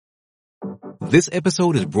This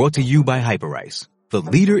episode is brought to you by Hyperice, the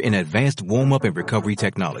leader in advanced warm-up and recovery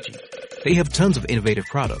technology. They have tons of innovative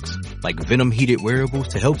products, like Venom-heated wearables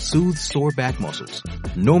to help soothe sore back muscles,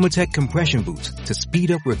 Normatec compression boots to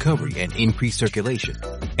speed up recovery and increase circulation,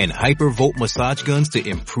 and Hypervolt massage guns to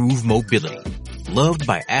improve mobility. Loved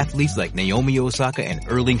by athletes like Naomi Osaka and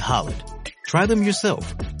Erling Haaland. Try them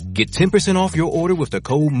yourself. Get 10% off your order with the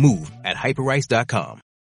code MOVE at Hyperice.com.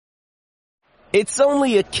 It's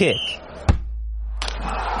only a kick,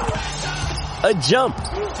 a jump,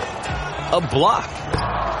 a block.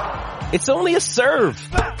 It's only a serve.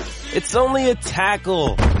 It's only a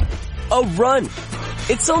tackle, a run.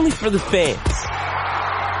 It's only for the fans.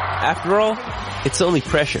 After all, it's only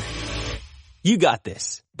pressure. You got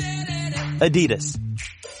this. Adidas.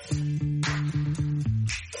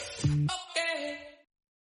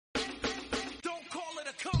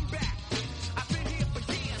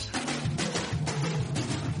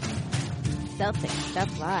 Celtics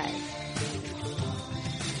Stuff Live.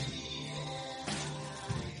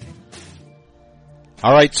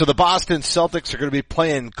 All right, so the Boston Celtics are going to be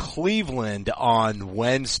playing Cleveland on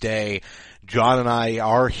Wednesday. John and I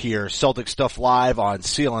are here, Celtic Stuff Live on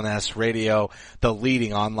CLNS Radio, the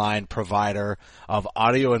leading online provider of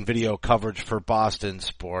audio and video coverage for Boston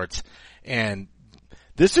sports. And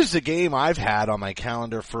this is a game I've had on my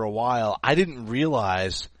calendar for a while. I didn't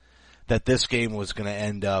realize that this game was going to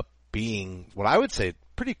end up being what I would say a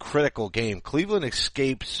pretty critical game. Cleveland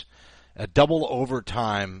escapes a double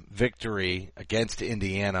overtime victory against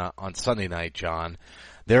Indiana on Sunday night, John.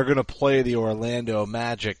 They're going to play the Orlando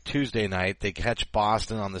Magic Tuesday night. They catch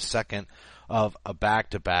Boston on the second of a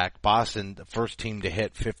back-to-back. Boston, the first team to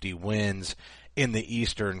hit 50 wins in the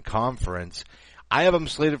Eastern Conference. I have them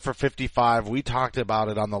slated for 55. We talked about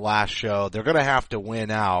it on the last show. They're going to have to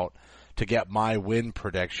win out to get my win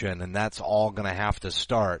prediction, and that's all going to have to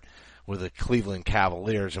start with the Cleveland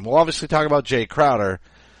Cavaliers. And we'll obviously talk about Jay Crowder,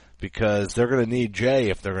 because they're going to need Jay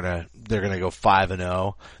if they're going to go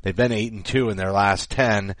 5-0. They've been 8-2 in their last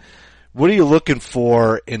 10. What are you looking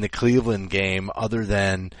for in the Cleveland game other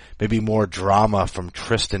than maybe more drama from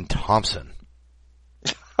Tristan Thompson?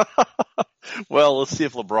 Well, let's see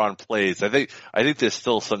if LeBron plays. I think there's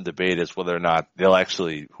still some debate as whether or not they'll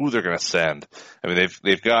actually who they're going to send. I mean,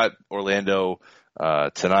 they've got Orlando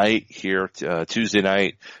tonight here Tuesday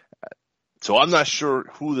night. So I'm not sure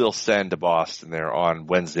who they'll send to Boston there on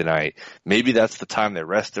Wednesday night. Maybe that's the time they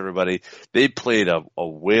rest everybody. They played a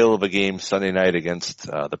whale of a game Sunday night against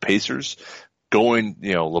the Pacers,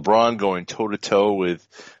 LeBron going toe to toe with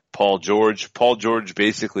Paul George. Paul George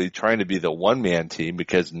basically trying to be the one-man team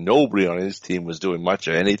because nobody on his team was doing much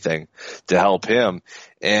of anything to help him.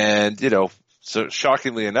 And, so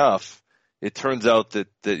shockingly enough, it turns out that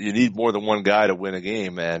you need more than one guy to win a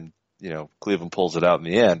game, and, Cleveland pulls it out in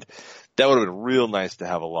the end. That would have been real nice to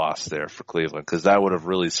have a loss there for Cleveland, because that would have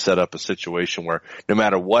really set up a situation where no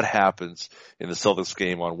matter what happens in the Celtics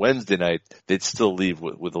game on Wednesday night, they'd still leave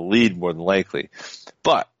with a lead more than likely.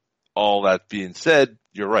 But all that being said,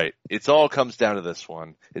 you're right. It all comes down to this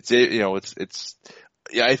one.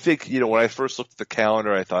 I think, when I first looked at the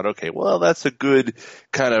calendar, I thought, okay, well, that's a good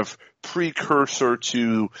kind of precursor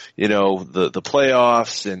to, the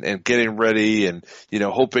playoffs and getting ready and,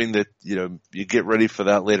 hoping that, you get ready for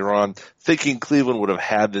that later on, thinking Cleveland would have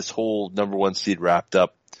had this whole number one seed wrapped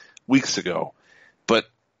up weeks ago. But,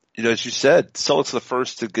 as you said, Celtics are the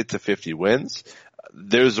first to get to 50 wins.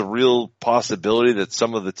 There's a real possibility that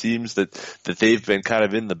some of the teams that they've been kind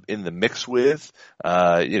of in the mix with,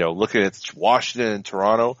 looking at Washington and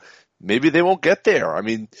Toronto, maybe they won't get there. I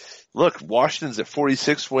mean, look, Washington's at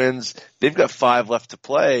 46 wins. They've got 6 left to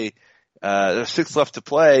play. And,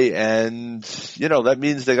 that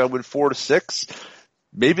means they got to win 4 to 6.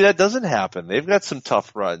 Maybe that doesn't happen. They've got some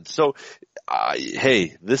tough runs. So,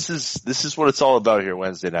 hey, this is what it's all about here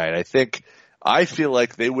Wednesday night. I feel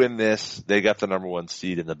like they win this, they got the number one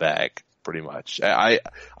seed in the bag, pretty much. I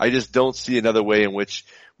just don't see another way in which,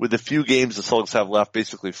 with the few games the Celtics have left,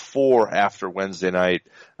 basically 4 after Wednesday night,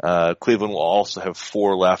 Cleveland will also have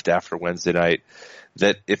 4 left after Wednesday night,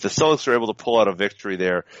 that if the Celtics are able to pull out a victory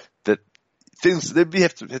there, that there'd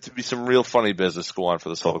have to be some real funny business go on for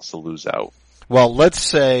the Celtics to lose out. Well, let's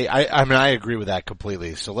say, I agree with that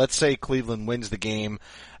completely. So let's say Cleveland wins the game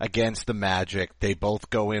against the Magic. They both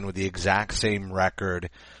go in with the exact same record.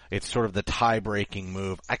 It's sort of the tie-breaking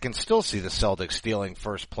move. I can still see the Celtics stealing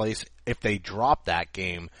first place if they drop that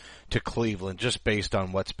game to Cleveland, just based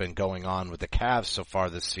on what's been going on with the Cavs so far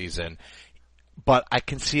this season. But I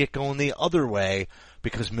can see it going the other way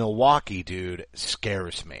because Milwaukee, dude,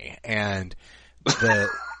 scares me. And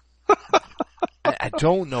I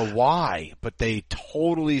don't know why, but they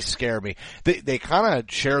totally scare me. They kind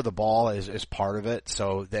of share the ball as part of it,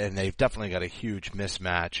 so then they've definitely got a huge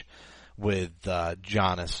mismatch with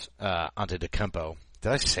Giannis Antetokounmpo.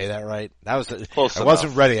 Did I say that right? That was close I enough.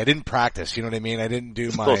 Wasn't ready. I didn't practice. You know what I mean? I didn't do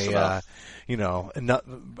my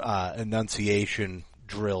enunciation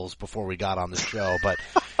drills before we got on the show. But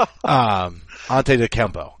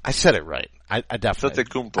Antetokounmpo. I said it right. I definitely.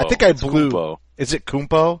 Antetokounmpo. I think I it's blew. Kumpo. Is it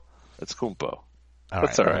Kumpo? It's Kumpo.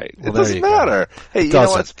 That's all right. Well, it doesn't matter. Hey, you know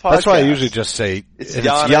what? It's podcast. That's why I usually just say it's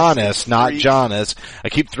Giannis, not Giannis. I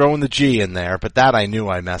keep throwing the G in there, but that I knew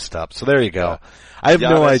I messed up. So there you go. I have Giannis,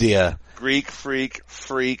 no idea. Greek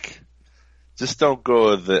freak. Just don't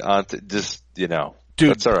go with the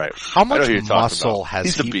Dude, that's all right. How much muscle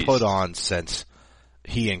has he beast. put on since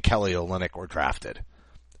he and Kelly Olynyk were drafted?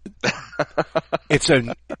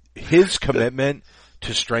 His commitment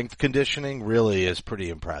to strength conditioning really is pretty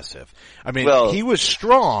impressive. I mean, he was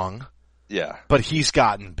strong, but he's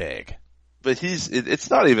gotten big. But it's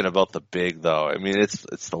not even about the big though. I mean,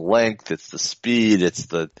 it's the length, it's the speed, it's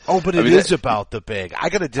the. It is about the big. I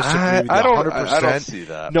gotta disagree with you 100%. I don't see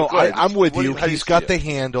that. No, I'm with you. He's got the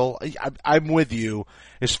handle. I'm with you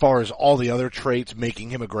as far as all the other traits making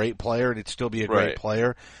him a great player, and he'd still be a great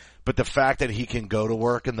player. But the fact that he can go to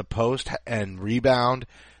work in the post and rebound,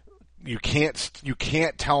 you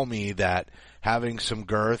can't tell me that having some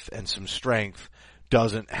girth and some strength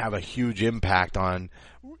doesn't have a huge impact on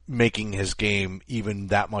making his game even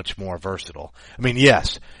that much more versatile. I mean,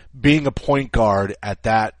 yes, being a point guard at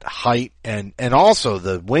that height and also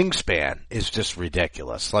the wingspan is just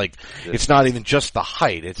ridiculous. Like, it's not even just the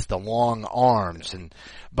height, it's the long arms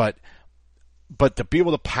but to be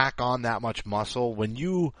able to pack on that much muscle, when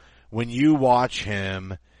you watch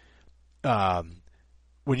him, body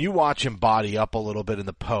up a little bit in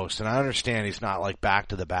the post, and I understand he's not like back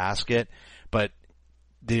to the basket, but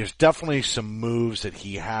there's definitely some moves that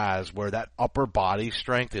he has where that upper body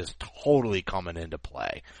strength is totally coming into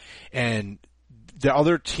play. And the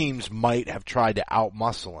other teams might have tried to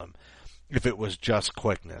outmuscle him if it was just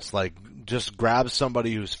quickness. Like, just grab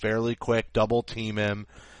somebody who's fairly quick, double team him,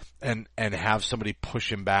 and have somebody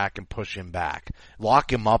push him back.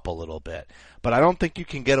 Lock him up a little bit. But I don't think you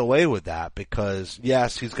can get away with that because,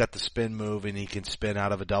 yes, he's got the spin move and he can spin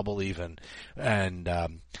out of a double even. And,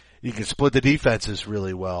 you can split the defenses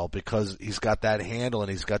really well because he's got that handle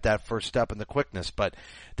and he's got that first step and the quickness. But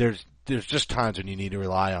there's just times when you need to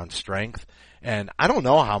rely on strength. And I don't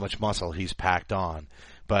know how much muscle he's packed on,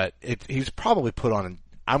 but he's probably put on,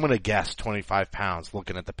 I'm going to guess 25 pounds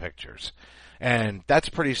looking at the pictures. And that's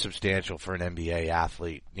pretty substantial for an NBA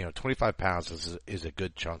athlete. 25 pounds is a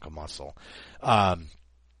good chunk of muscle.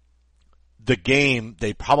 The game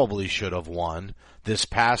they probably should have won this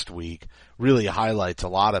past week really highlights a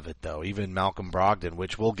lot of it, though. Even Malcolm Brogdon,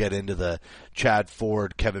 which we'll get into the Chad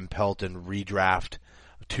Ford, Kevin Pelton redraft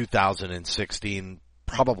 2016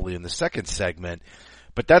 probably in the second segment.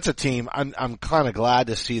 But that's a team I'm kind of glad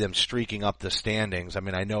to see them streaking up the standings. I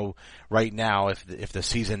mean, I know right now if the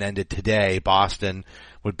season ended today, Boston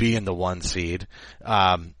would be in the 1 seed,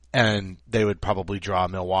 and they would probably draw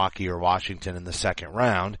Milwaukee or Washington in the second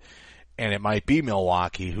round. And it might be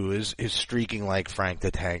Milwaukee who is streaking like Frank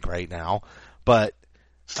the Tank right now. But,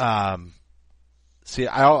 see,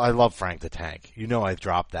 I love Frank the Tank. I've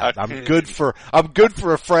dropped that. I'm good for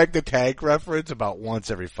a Frank the Tank reference about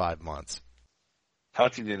once every 5 months. How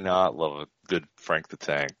can you not love a good Frank the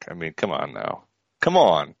Tank? I mean, come on now. Come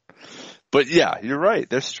on. But yeah, you're right.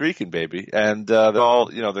 They're streaking, baby. And, they're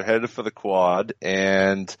all, they're headed for the quad.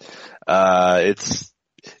 And,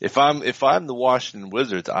 if I'm the Washington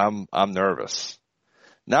Wizards, I'm nervous.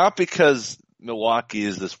 Not because Milwaukee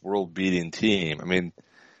is this world-beating team. I mean,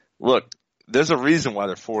 look, there's a reason why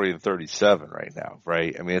they're 40-37 right now,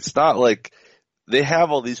 right? I mean, it's not like they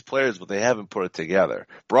have all these players, but they haven't put it together.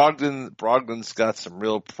 Brogdon's got some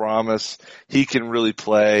real promise. He can really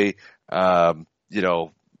play. Having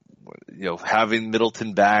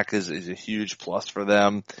Middleton back is a huge plus for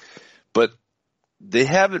them, but they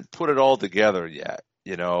haven't put it all together yet.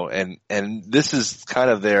 And this is kind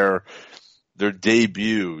of their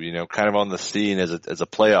debut, kind of on the scene as a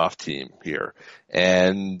playoff team here.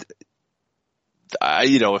 And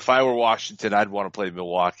if I were Washington, I'd want to play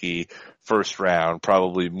Milwaukee first round,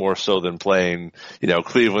 probably more so than playing,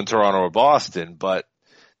 Cleveland, Toronto, or Boston, but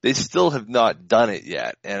they still have not done it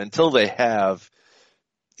yet. And until they have,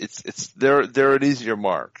 they're an easier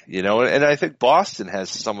mark, and I think Boston has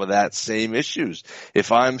some of that same issues.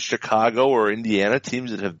 If I'm Chicago or Indiana, teams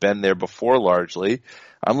that have been there before largely,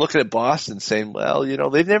 I'm looking at Boston saying, well,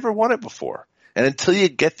 they've never won it before. And until you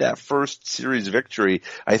get that first series victory,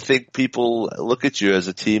 I think people look at you as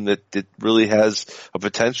a team that really has a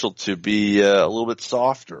potential to be a little bit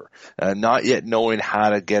softer, not yet knowing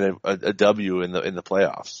how to get a W in the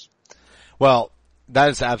playoffs. Well, that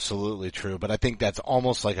is absolutely true, but I think that's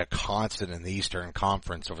almost like a constant in the Eastern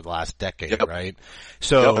Conference over the last decade, Yep. right?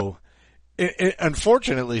 So,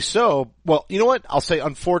 unfortunately so, well, you know what? I'll say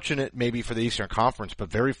unfortunate maybe for the Eastern Conference, but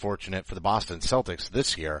very fortunate for the Boston Celtics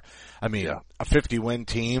this year. I mean, a 50-win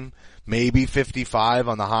team, maybe 55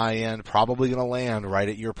 on the high end, probably going to land right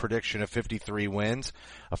at your prediction of 53 wins.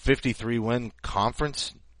 A 53-win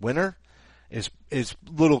conference winner is a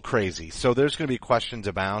little crazy. So there's going to be questions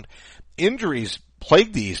abound. Injuries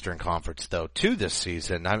plagued the Eastern Conference though too this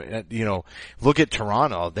season. I mean, you know, look at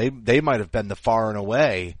Toronto. They might have been the far and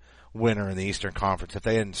away winner in the Eastern Conference if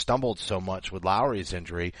they hadn't stumbled so much with Lowry's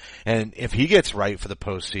injury. And if he gets right for the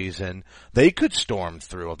postseason, they could storm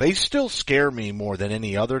through. They still scare me more than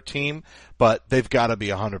any other team, but they've got to be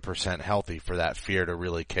 100% healthy for that fear to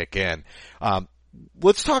really kick in.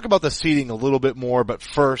 Let's talk about the seeding a little bit more, but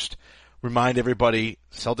first, remind everybody,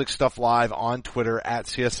 Celtic Stuff Live on Twitter at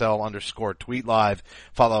CSL_tweet live.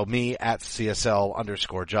 Follow me at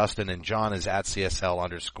CSL_Justin, and John is at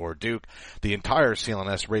CSL_Duke. The entire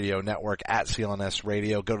CLNS Radio Network at CLNS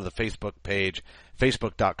Radio. Go to the Facebook page,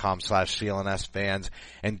 facebook.com/CLNS fans,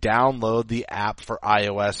 and download the app for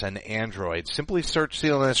iOS and Android. Simply search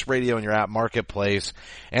CLNS Radio in your app marketplace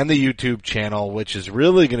and the YouTube channel, which is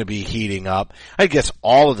really going to be heating up. I guess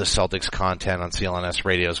all of the Celtics content on CLNS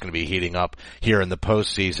Radio is going to be heating up here in the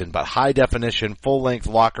postseason, but high definition, full length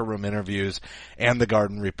locker room interviews and the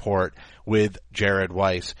Garden Report with Jared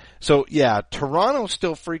Weiss. So yeah, Toronto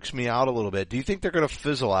still freaks me out a little bit. Do you think they're going to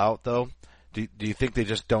fizzle out though? Do you think they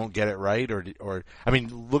just don't get it right, or I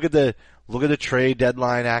mean, look at the trade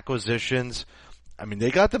deadline acquisitions. I mean,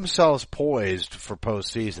 they got themselves poised for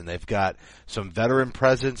postseason. They've got some veteran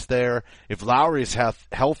presence there. If Lowry's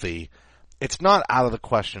healthy, it's not out of the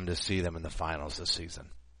question to see them in the finals this season.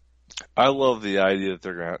 I love the idea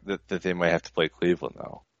that they might have to play Cleveland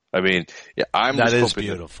though. I mean, yeah, that is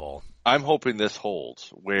beautiful. I'm hoping this holds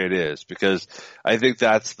where it is because I think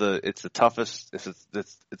it's the toughest,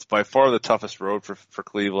 it's by far the toughest road for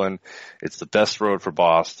Cleveland. It's the best road for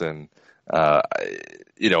Boston.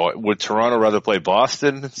 You know, would Toronto rather play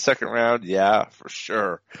Boston in the second round? Yeah, for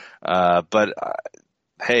sure.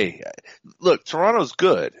 Hey, look, Toronto's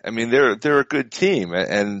good. I mean, they're a good team,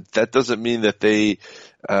 and that doesn't mean that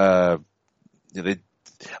I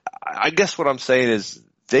guess what I'm saying is,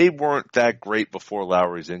 they weren't that great before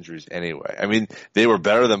Lowry's injuries anyway. I mean, they were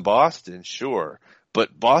better than Boston, sure,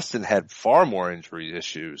 but Boston had far more injury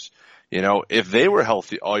issues. You know, if they were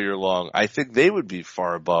healthy all year long, I think they would be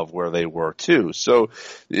far above where they were too. So,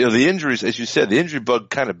 you know, the injuries, as you said, the injury bug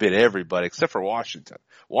kind of bit everybody except for Washington.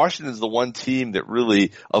 Washington's the one team that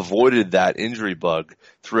really avoided that injury bug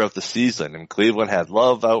throughout the season. And Cleveland had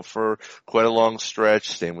Love out for quite a long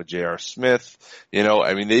stretch. Same with J.R. Smith. You know,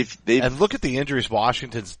 I mean, they've and look at the injuries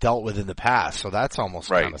Washington's dealt with in the past. So that's almost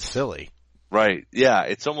kind of silly. Right. Yeah.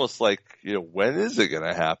 It's almost like, you know, when is it going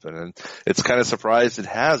to happen? And it's kind of surprised it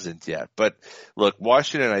hasn't yet. But look,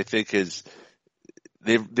 Washington, I think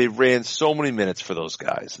they ran so many minutes for those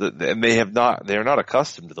guys and they're not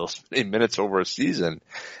accustomed to those many minutes over a season.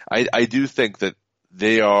 I do think that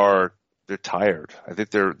they're tired. I think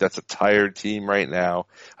that's a tired team right now.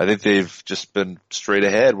 I think they've just been straight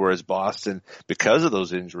ahead, whereas Boston, because of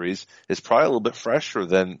those injuries, is probably a little bit fresher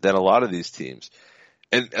than a lot of these teams.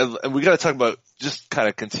 And we got to talk about just kind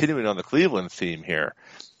of continuing on the Cleveland theme here.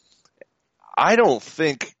 I don't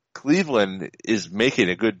think Cleveland is making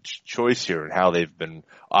a good choice here in how they've been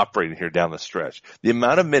operating here down the stretch. The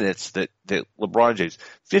amount of minutes that LeBron James,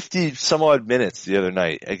 50 some odd minutes the other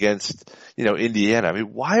night against, you know, Indiana. I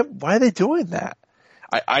mean, why are they doing that?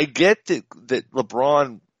 I get that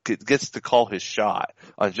LeBron gets to call his shot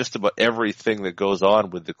on just about everything that goes on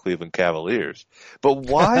with the Cleveland Cavaliers. But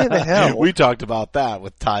why in the hell? We talked about that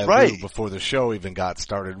with Ty Lue before the show even got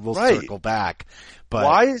started. We'll circle back. But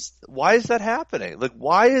why is that happening? Like,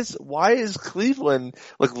 why is Cleveland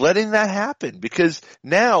like letting that happen? Because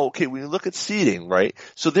now, okay, when you look at seeding, right?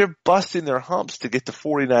 So they're busting their humps to get to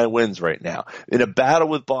 49 wins right now in a battle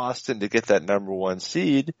with Boston to get that number one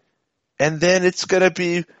seed. And then it's going to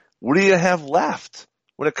be, what are you going to have left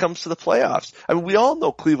when it comes to the playoffs? I mean, we all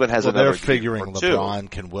know Cleveland has another. They're figuring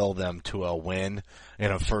LeBron can will them to a win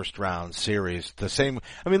in a first round series. The same,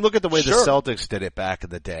 I mean, look at the way the Celtics did it back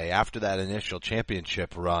in the day. After that initial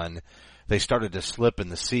championship run, they started to slip in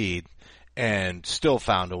the seed. and still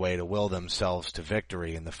found a way to will themselves to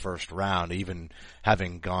victory in the first round, even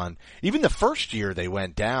having gone, even the first year they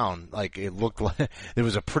went down, like it looked like it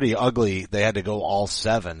was a pretty ugly, they had to go all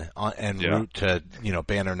 7 en route to,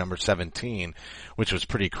 banner number 17, which was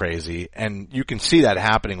pretty crazy. And you can see that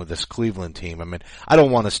happening with this Cleveland team. I mean, I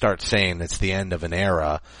don't want to start saying it's the end of an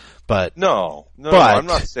era, but no, I'm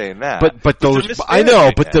not saying that. But those, I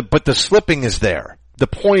know, but the slipping is there. The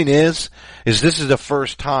point is this is the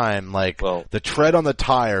first time, the tread on the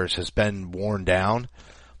tires has been worn down,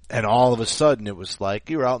 and all of a sudden it was like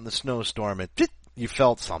you were out in the snowstorm and you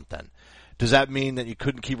felt something. Does that mean that you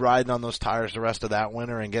couldn't keep riding on those tires the rest of that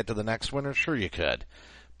winter and get to the next winter? Sure you could.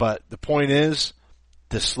 But the point is,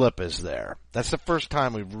 the slip is there. That's the first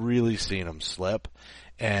time we've really seen them slip,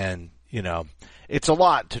 and, it's a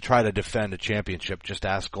lot to try to defend a championship. Just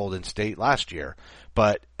ask Golden State last year.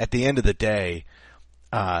 But at the end of the day,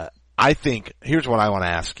 I think, here's what I want to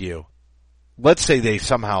ask you. Let's say they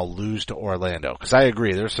somehow lose to Orlando, because I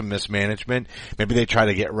agree, there's some mismanagement. Maybe they try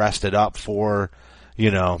to get rested up for,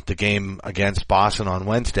 the game against Boston on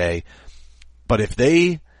Wednesday. But if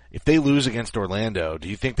they lose against Orlando, do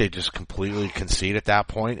you think they just completely concede at that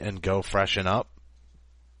point and go freshen up?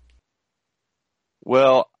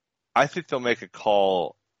 Well, I think they'll make a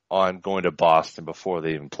call on going to Boston before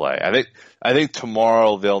they even play. I think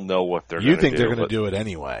tomorrow they'll know what they're going to do. You think they're going to do it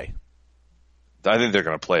anyway? I think they're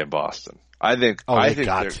going to play in Boston. I think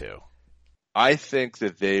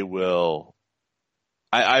that they will.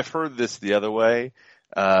 I've heard this the other way.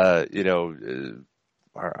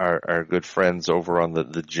 Our good friends over on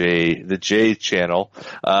the J channel,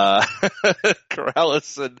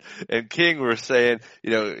 Corrales and King were saying,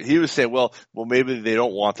 he was saying, well, maybe they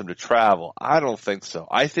don't want them to travel. I don't think so.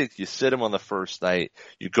 I think you sit them on the first night,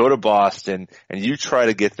 you go to Boston, and you try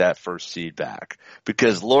to get that first seed back,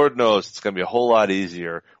 because Lord knows it's going to be a whole lot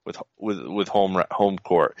easier with home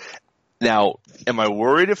court. Now, am I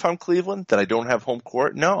worried if I'm Cleveland that I don't have home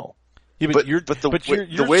court? No. Yeah,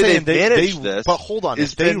 the way they managed this. But hold on,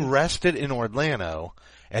 if they rested in Orlando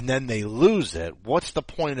and then they lose it, what's the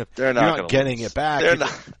point of they're not getting it back?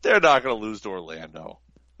 They're not going to lose to Orlando.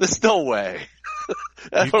 There's no way.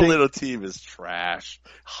 That Orlando team is trash,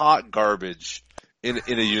 hot garbage in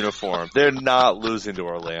a uniform. They're not losing to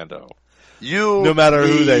Orlando. No matter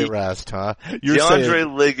who they rest, huh?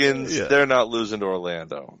 DeAndre Liggins, they're not losing to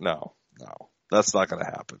Orlando. No, that's not going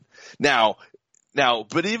to happen. Now,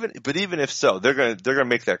 but even if so, they're gonna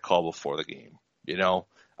make that call before the game.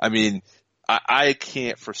 I mean, I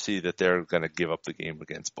can't foresee that they're gonna give up the game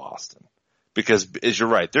against Boston, because, as you're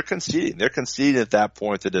right, they're conceding. They're conceding at that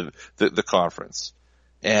point to the conference.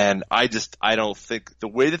 And I don't think the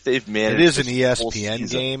way that they've managed it is an ESPN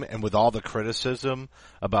game, and with all the criticism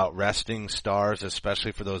about resting stars,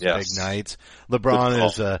 especially for those big nights,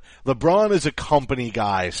 LeBron is a company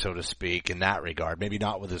guy, so to speak, in that regard. Maybe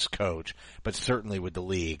not with his coach, but certainly with the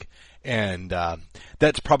league. And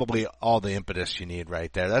that's probably all the impetus you need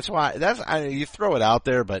right there. That's why you throw it out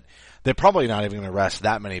there, but they're probably not even going to rest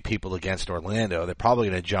that many people against Orlando. They're probably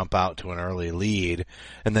going to jump out to an early lead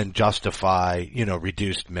and then justify,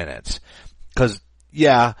 reduced minutes. Because,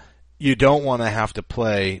 you don't want to have to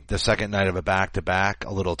play the second night of a back-to-back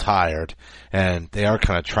a little tired, and they are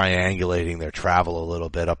kind of triangulating their travel a little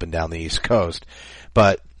bit up and down the East Coast.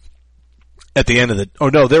 But at the end of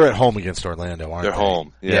they're at home against Orlando, aren't they? They're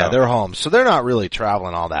home. Yeah, they're home. So they're not really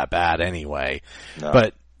traveling all that bad anyway. No.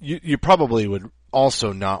 But you probably would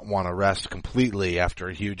also not want to rest completely after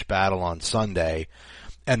a huge battle on Sunday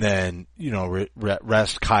and then,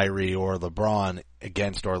 rest Kyrie or LeBron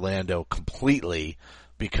against Orlando completely,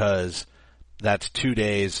 because that's 2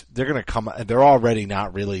 days. They're going to they're already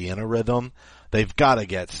not really in a rhythm. They've got to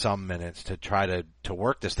get some minutes to try to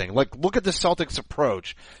work this thing. Look at the Celtics'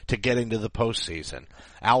 approach to getting to the postseason.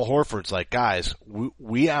 Al Horford's like, guys,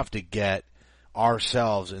 we have to get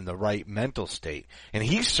ourselves in the right mental state. And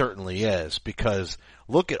he certainly is, because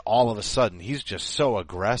look at all of a sudden, he's just so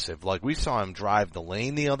aggressive. Like, we saw him drive the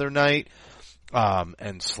lane the other night,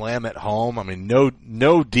 and slam it home. I mean,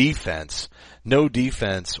 no defense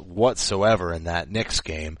whatsoever in that Knicks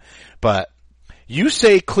game. But you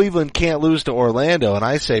say Cleveland can't lose to Orlando, and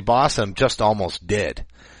I say Boston just almost did.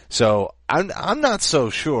 So I'm not so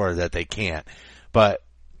sure that they can't. But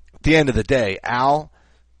at the end of the day, Al,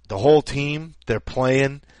 the whole team, they're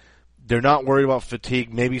playing. They're not worried about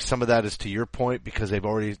fatigue. Maybe some of that is to your point, because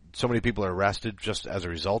so many people are arrested just as a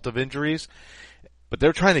result of injuries. But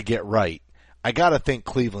they're trying to get right. I gotta think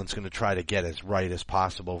Cleveland's gonna try to get as right as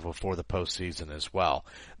possible before the postseason as well.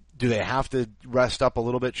 Do they have to rest up a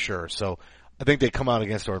little bit? Sure. So I think they come out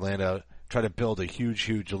against Orlando, try to build a huge,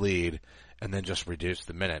 huge lead, and then just reduce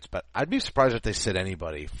the minutes. But I'd be surprised if they sit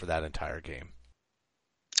anybody for that entire game.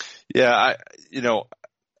 Yeah,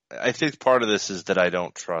 I think part of this is that I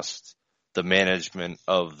don't trust the management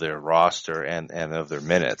of their roster and of their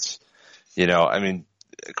minutes. I mean,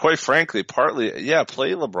 quite frankly, partly,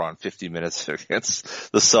 play LeBron 50 minutes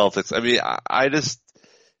against the Celtics. I mean,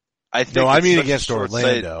 I think. No, I mean against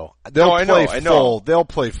Orlando. They'll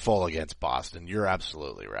play full against Boston. You're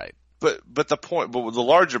absolutely right. But the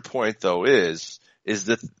larger point though is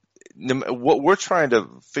that what we're trying to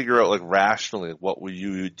figure out, like rationally, what would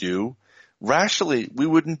you do? Rationally, we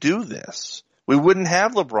wouldn't do this. We wouldn't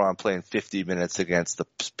have LeBron playing 50 minutes against the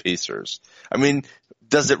Pacers. I mean,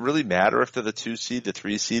 does it really matter if they're the 2 seed, the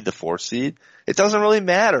 3 seed, the 4 seed? It doesn't really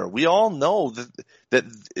matter. We all know that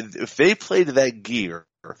if they play to that gear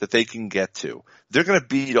that they can get to, they're going to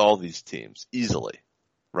beat all these teams easily,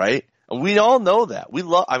 right? And we all know that.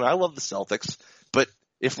 I love the Celtics, but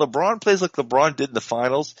if LeBron plays like LeBron did in the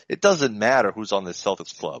finals, it doesn't matter who's on the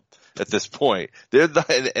Celtics club at this point.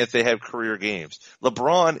 If they have career games,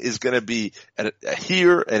 LeBron is going to be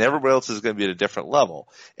here, and everybody else is going to be at a different level,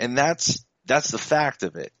 and that's the fact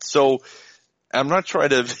of it. So I'm not trying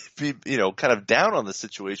to be kind of down on the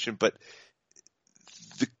situation, but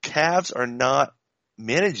the Cavs are not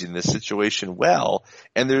managing this situation well,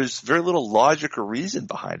 and there's very little logic or reason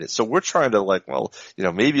behind it. So we're trying to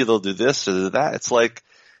maybe they'll do this or that. It's like,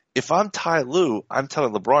 if I'm Ty Lue, I'm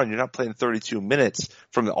telling LeBron, you're not playing 32 minutes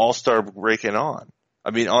from the All-Star breaking on.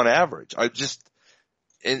 I mean, on average.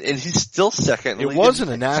 And he's still second. It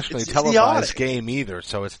wasn't a nationally televised game either,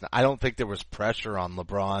 so I don't think there was pressure on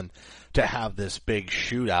LeBron to have this big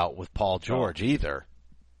shootout with Paul George either.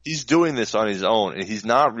 He's doing this on his own, and he's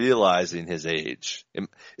not realizing his age.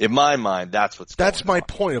 In my mind, that's what's going on. That's my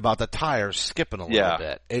point about the tires skipping a little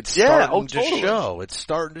bit. It's starting to show. It's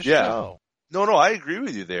starting to show. No, I agree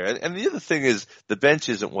with you there. And the other thing is, the bench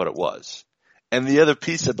isn't what it was. And the other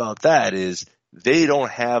piece about that is, they don't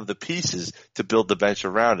have the pieces to build the bench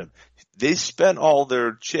around him. They spent all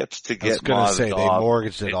their chips to get they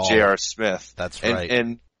mortgaged it all. J.R. Smith. That's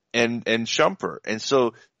right. And Shumpert. And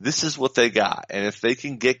so this is what they got. And if they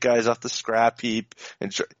can get guys off the scrap heap,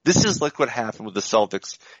 this is like what happened with the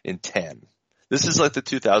Celtics in 10. This is like the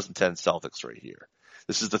 2010 Celtics right here.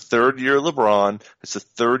 This is the third year of LeBron. It's the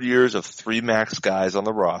third years of 3 max guys on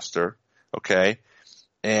the roster. Okay.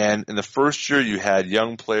 And in the first year you had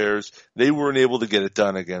young players. They weren't able to get it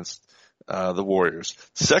done against the Warriors.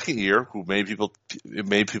 Second year, who made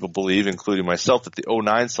people believe, including myself, that the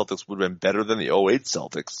 09 Celtics would have been better than the 08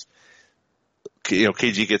 Celtics.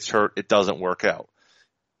 KG gets hurt. It doesn't work out.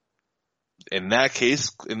 In that case,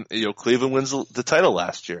 Cleveland wins the title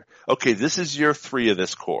last year. Okay, this is year 3 of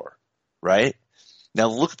this core, right? Now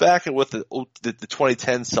look back at what the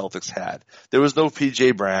 2010 Celtics had. There was no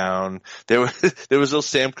PJ Brown. There was no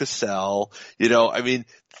Sam Cassell. I mean,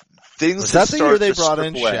 things. Was that the year they brought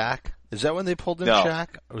in Shaq? Is that when they pulled in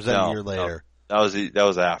Shaq? Or was that a year later? No. That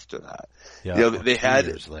was after that. Yeah, they had,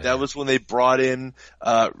 that was when they brought in,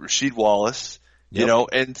 Rasheed Wallace,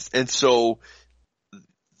 and so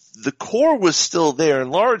the core was still there in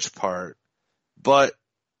large part, but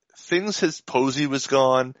Posey was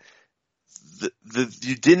gone.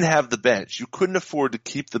 You didn't have the bench. You couldn't afford to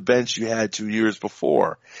keep the bench you had 2 years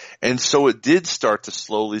before. And so it did start to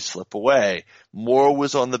slowly slip away. More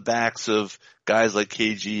was on the backs of guys like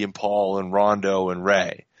KG and Paul and Rondo and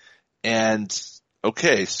Ray. And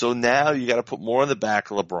okay, so now you got to put more on the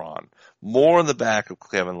back of LeBron, more on the back of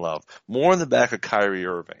Kevin Love, more on the back of Kyrie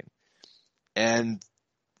Irving. And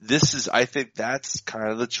I think that's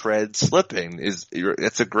kind of the tread slipping.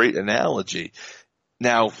 It's a great analogy.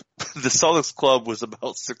 Now, the Celtics club was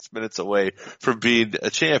about 6 minutes away from being a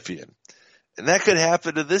champion. And that could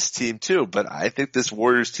happen to this team too, but I think this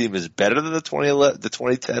Warriors team is better than the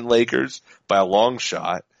 2010 Lakers by a long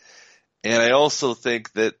shot. And I also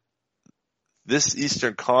think that this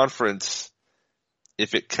Eastern Conference,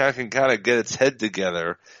 if it can kind of get its head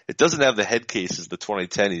together, it doesn't have the head cases the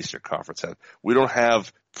 2010 Eastern Conference had. We don't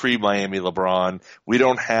have pre-Miami LeBron. We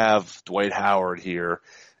don't have Dwight Howard here.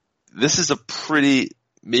 This is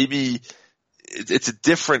it's a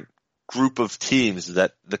different group of teams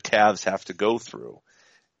that the Cavs have to go through.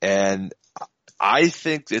 And I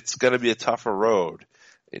think it's going to be a tougher road.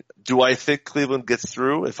 Do I think Cleveland gets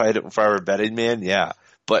through? If I were a betting man, yeah.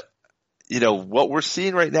 But, what we're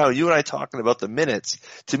seeing right now, you and I talking about the minutes,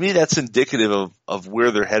 to me that's indicative of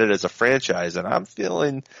where they're headed as a franchise. And I'm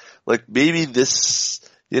feeling like maybe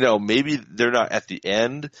maybe they're not at the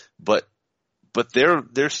end, but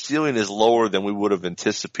their ceiling is lower than we would have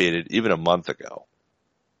anticipated even a month ago.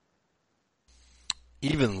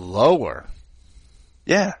 Even lower?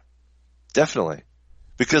 Yeah. Definitely.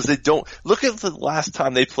 Because they don't look at the last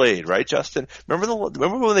time they played, right, Justin? Remember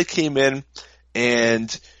when they came in,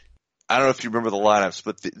 and I don't know if you remember the lineups,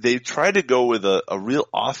 but they tried to go with a real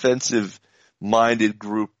offensive minded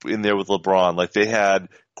group in there with LeBron. Like they had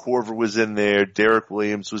Korver was in there, Derek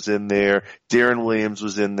Williams was in there, Darren Williams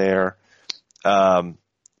was in there. They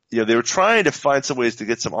were trying to find some ways to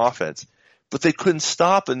get some offense, but they couldn't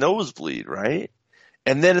stop a nosebleed, right?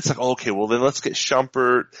 And then it's like, okay, well then let's get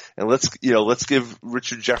Shumpert and let's give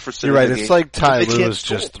Richard Jefferson. You're right. It's like Ty Lue is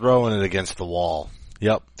just throwing it against the wall.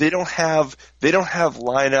 Yep. They don't have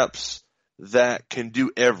lineups that can do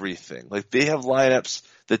everything. Like they have lineups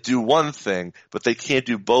that do one thing, but they can't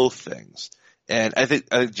do both things. And I think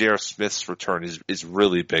J.R. Smith's return is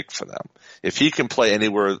really big for them. If he can play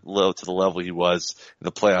anywhere low to the level he was in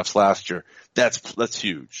the playoffs last year, that's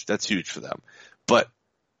huge. That's huge for them. But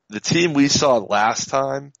the team we saw last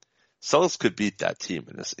time, Celtics could beat that team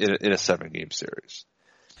in a 7-game series.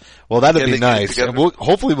 Well, that'd be nice. And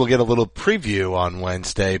hopefully we'll get a little preview on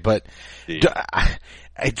Wednesday, but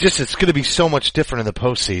it's going to be so much different in the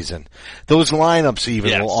postseason. Those lineups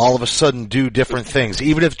will all of a sudden do different things.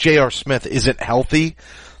 Even if J.R. Smith isn't healthy,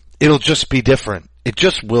 it'll just be different. It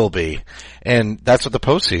just will be. And that's what the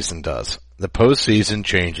postseason does. The postseason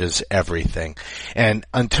changes everything. And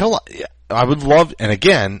I'd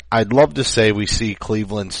love to say we see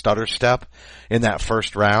Cleveland stutter step in that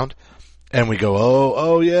first round. And we go,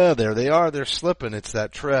 oh yeah, there they are. They're slipping. It's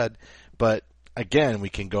that tread. But again, we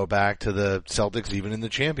can go back to the Celtics even in the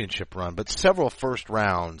championship run. But several first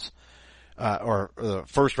rounds, or the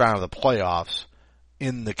first round of the playoffs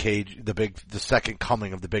in the cage, the second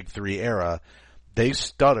coming of the Big Three era, they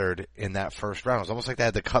stuttered in that first round. It was almost like they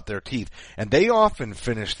had to cut their teeth. And they often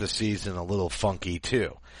finish the season a little funky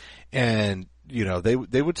too. And,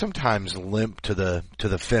 they would sometimes limp to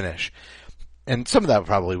the finish. And some of that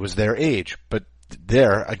probably was their age, but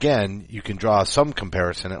there again, you can draw some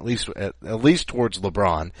comparison at least towards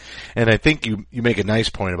LeBron. And I think you make a nice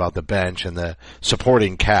point about the bench and the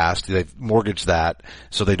supporting cast. They've mortgaged that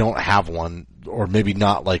so they don't have one, or maybe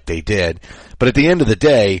not like they did. But at the end of the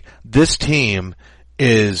day, this team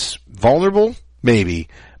is vulnerable, maybe,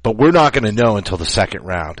 but we're not going to know until the second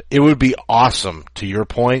round. It would be awesome, to your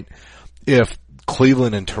point, if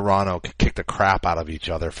Cleveland and Toronto could kick the crap out of each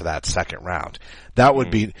other for that second round. That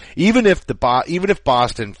would be, even if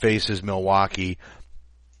Boston faces Milwaukee,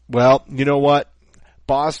 well, you know what?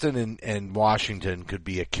 Boston and Washington could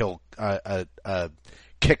be a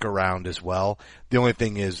kick around as well. The only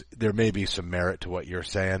thing is there may be some merit to what you're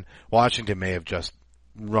saying. Washington may have just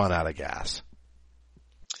run out of gas.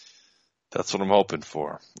 That's what I'm hoping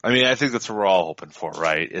for. I mean, I think that's what we're all hoping for,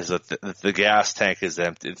 right? Is that the gas tank is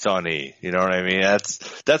empty. It's on E. You know what I mean?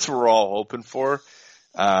 That's what we're all hoping for.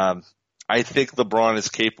 I think LeBron is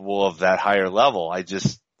capable of that higher level.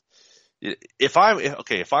 If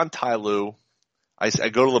I'm Ty Lue, I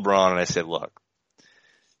go to LeBron and I say, look,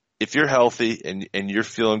 if you're healthy and you're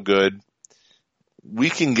feeling good, we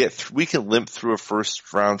can limp through a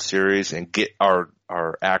first round series and get our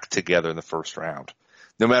act together in the first round.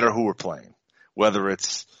 No matter who we're playing, whether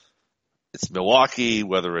it's Milwaukee,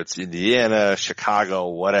 whether it's Indiana, Chicago,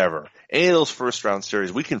 whatever, any of those first round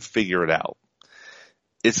series, we can figure it out.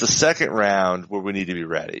 It's the second round where we need to be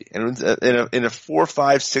ready. And in a 4,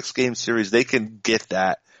 5, 6 game series, they can get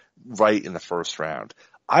that right in the first round.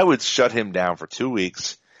 I would shut him down for 2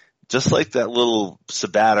 weeks, just like that little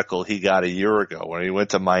sabbatical he got a year ago when he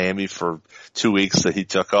went to Miami for 2 weeks that he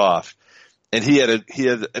took off. And he had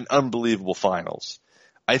an unbelievable finals.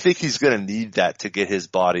 I think he's going to need that to get his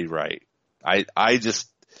body right.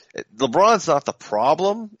 LeBron's not the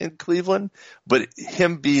problem in Cleveland, but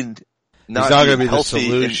him being he's not going to be the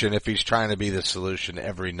solution if he's trying to be the solution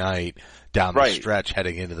every night down the stretch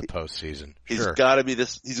heading into the postseason. He's got to be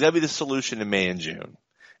he's got to be the solution in May and June.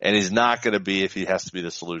 And he's not going to be if he has to be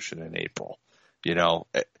the solution in April.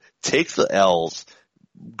 Take the L's,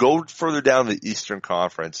 go further down the Eastern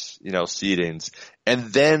Conference, seedings,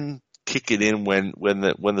 and then kick it in when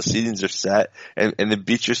the seedings are set and then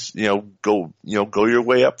beat go your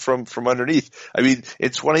way up from underneath. I mean, in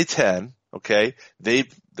 2010, okay, the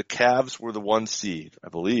Cavs were the 1 seed. I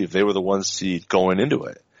believe they were the 1 seed going into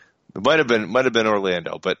it. It might have been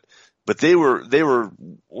Orlando, but they were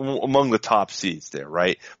among the top seeds there,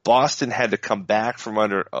 right? Boston had to come back from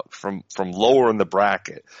lower in the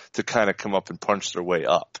bracket to kind of come up and punch their way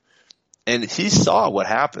up. And he saw what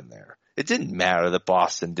happened there. It didn't matter that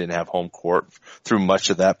Boston didn't have home court through much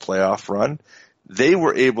of that playoff run. They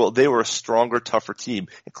were a stronger, tougher team.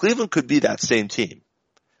 And Cleveland could be that same team.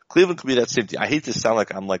 I hate to sound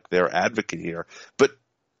like I'm like their advocate here, but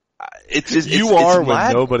You are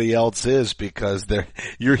when nobody else is, because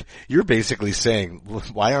you're basically saying,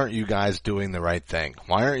 why aren't you guys doing the right thing?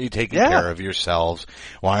 Why aren't you taking care of yourselves?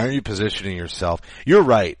 Why aren't you positioning yourself? You're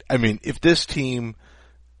right. I mean, if this team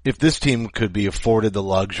could be afforded the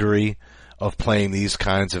luxury of playing these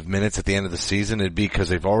kinds of minutes at the end of the season, it'd be because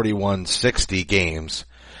they've already won 60 games.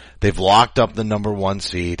 They've locked up the number 1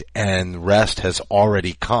 seed, and rest has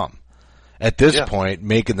already come. At this point,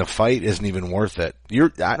 making the fight isn't even worth it.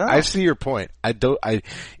 I see your point.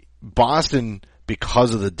 Boston,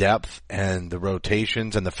 because of the depth and the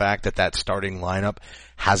rotations and the fact that starting lineup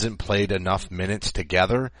hasn't played enough minutes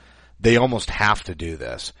together, they almost have to do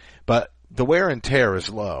this. But the wear and tear is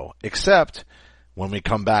low, except when we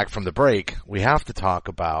come back from the break, we have to talk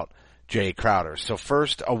about Jay Crowder. So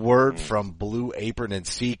first, a word from Blue Apron and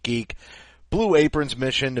SeatGeek. Blue Apron's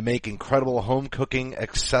mission to make incredible home cooking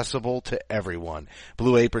accessible to everyone.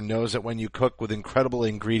 Blue Apron knows that when you cook with incredible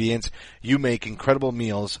ingredients, you make incredible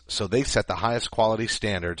meals, so they set the highest quality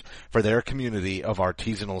standards for their community of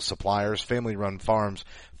artisanal suppliers, family-run farms,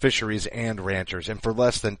 fisheries, and ranchers. And for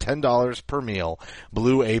less than $10 per meal,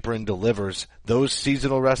 Blue Apron delivers those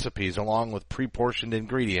seasonal recipes along with pre-portioned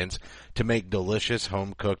ingredients to make delicious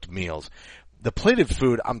home-cooked meals. The plated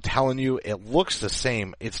food, I'm telling you, it looks the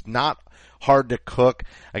same. It's not hard to cook.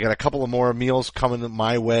 I got a couple of more meals coming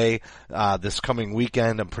my way this coming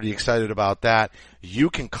weekend. I'm pretty excited about that. You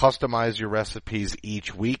can customize your recipes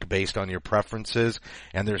each week based on your preferences,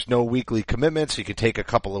 and there's no weekly commitment, so you can take a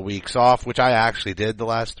couple of weeks off, which I actually did the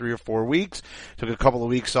last 3 or 4 weeks. Took a couple of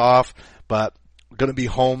weeks off, but I'm going to be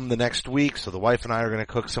home the next week, so the wife and I are going to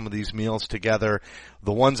cook some of these meals together.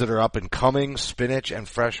 The ones that are up and coming: spinach and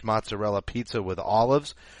fresh mozzarella pizza with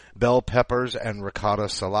olives, bell peppers and ricotta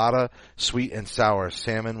salata, sweet and sour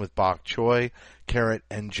salmon with bok choy, carrot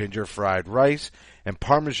and ginger fried rice, and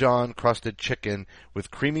Parmesan crusted chicken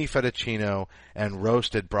with creamy fettuccine and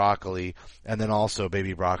roasted broccoli, and then also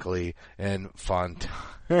baby broccoli and fontina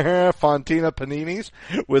paninis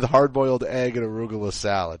with hard-boiled egg and arugula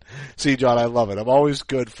salad. See, John, I love it. I'm always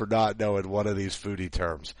good for not knowing one of these foodie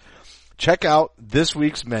terms. Check out this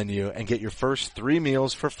week's menu and get your first 3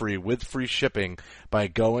 meals for free with free shipping by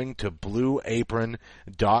going to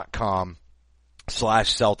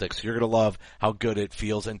blueapron.com/Celtics. You're going to love how good it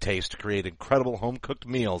feels and tastes to create incredible home-cooked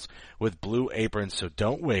meals with Blue Apron, so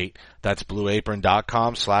don't wait. That's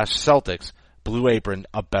blueapron.com/Celtics. Blue Apron,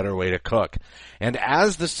 a better way to cook. And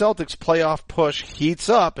as the Celtics playoff push heats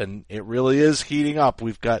up, and it really is heating up,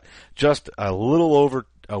 we've got just a little over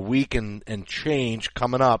a week and change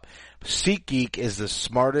coming up. SeatGeek is the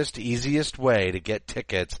smartest, easiest way to get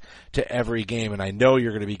tickets to every game, and I know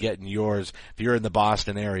you're going to be getting yours. If you're in the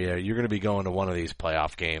Boston area, you're going to be going to one of these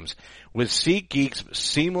playoff games. With SeatGeek's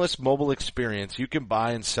seamless mobile experience, you can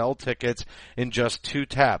buy and sell tickets in just 2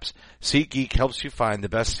 taps. SeatGeek helps you find the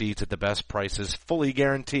best seats at the best prices, fully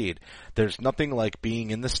guaranteed. There's nothing like being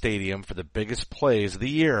in the stadium for the biggest plays of the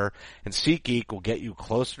year, and SeatGeek will get you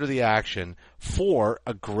closer to the action for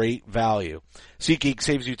a great value. SeatGeek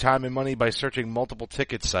saves you time and money by searching multiple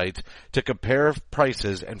ticket sites to compare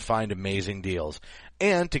prices and find amazing deals.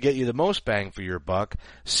 And to get you the most bang for your buck,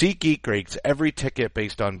 SeatGeek rates every ticket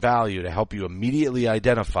based on value to help you immediately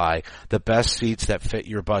identify the best seats that fit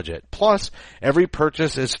your budget. Plus, every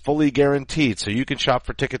purchase is fully guaranteed, so you can shop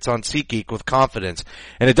for tickets on SeatGeek with confidence.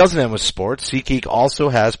 And it doesn't end with sports. SeatGeek also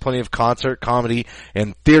has plenty of concert, comedy,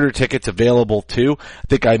 and theater tickets available too. I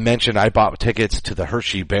think I mentioned I bought tickets to the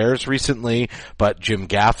Hershey Bears recently, but Jim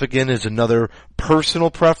Gaffigan is another personal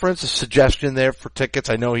preference, a suggestion there for tickets.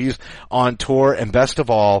 I know he's on tour, and best of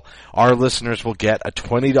all, our listeners will get a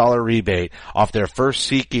 $20 rebate off their first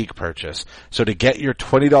SeatGeek purchase. So to get your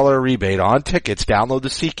 $20 rebate on tickets, download the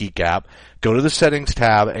SeatGeek app, go to the settings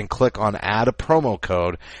tab and click on add a promo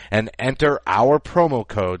code and enter our promo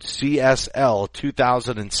code CSL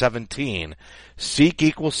 2017.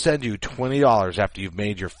 SeatGeek will send you $20 after you've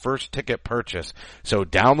made your first ticket purchase. So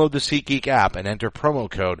download the SeatGeek app and enter promo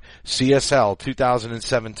code CSL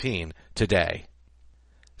 2017 today.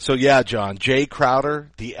 So yeah, John, Jay Crowder,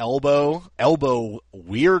 the elbow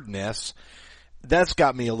weirdness, that's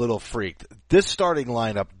got me a little freaked. This starting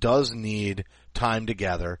lineup does need time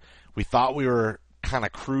together. We thought we were kind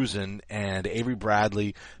of cruising, and Avery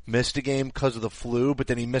Bradley missed a game because of the flu, but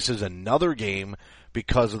then he misses another game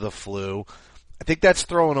because of the flu. I think that's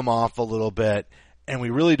throwing him off a little bit, and we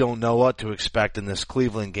really don't know what to expect in this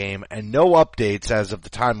Cleveland game, and no updates as of the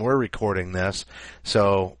time we're recording this.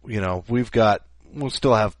 So, we'll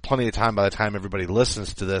still have plenty of time by the time everybody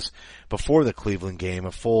listens to this before the Cleveland game,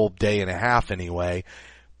 a full day and a half anyway.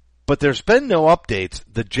 But there's been no updates.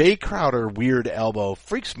 The Jay Crowder weird elbow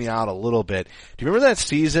freaks me out a little bit. Do you remember that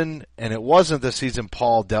season? And it wasn't the season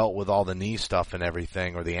Paul dealt with all the knee stuff and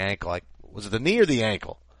everything, or the ankle. Like, was it the knee or the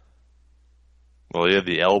ankle? Well, he had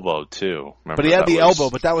the elbow too. But he had the elbow,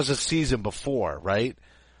 but that was a season before, right?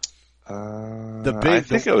 I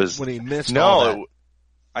think it was when he missed. All that.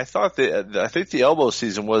 I think the elbow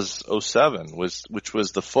season was 07, which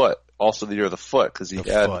was the foot, also the year of the foot, because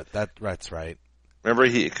foot. That's right. Remember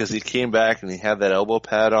because he came back and he had that elbow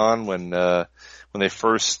pad on when they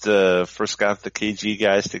first got the KG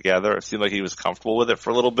guys together. It seemed like he was comfortable with it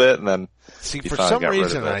for a little bit, and then for some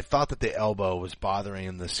reason I thought that the elbow was bothering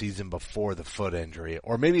him the season before the foot injury,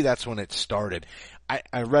 or maybe that's when it started.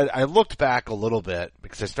 I looked back a little bit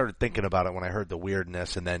because I started thinking about it when I heard the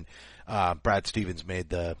weirdness, and then Brad Stevens made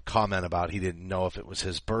the comment about he didn't know if it was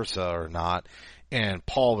his bursa or not. And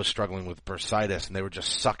Paul was struggling with bursitis, and they were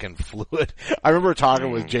just sucking fluid. I remember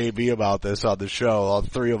talking with JB about this on the show, all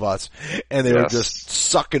three of us, and they were just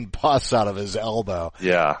sucking pus out of his elbow.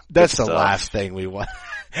 Yeah. That's the last thing we want.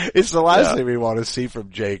 It's the last thing we want to see from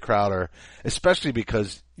Jay Crowder, especially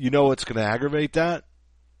because you know what's going to aggravate that?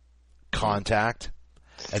 Contact.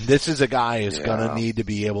 And this is a guy who's going to need to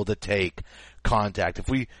be able to take contact.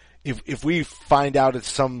 If we find out it's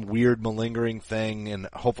some weird malingering thing, and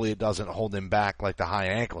hopefully it doesn't hold him back like the high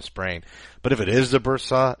ankle sprain, but if it is the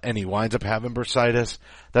bursa and he winds up having bursitis,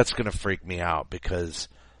 that's going to freak me out because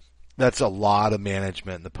that's a lot of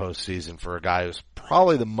management in the postseason for a guy who's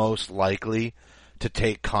probably the most likely to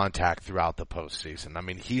take contact throughout the postseason. I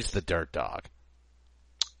mean, he's the dirt dog.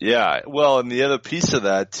 Yeah, well, and the other piece of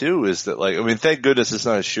that too is that, like, I mean, thank goodness it's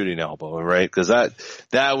not a shooting elbow, right? Because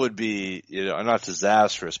that would be, not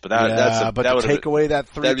disastrous, but that would take away that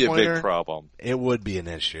 3-pointer. That'd be a big problem. It would be an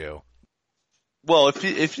issue. Well,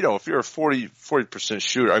 if you're a 40%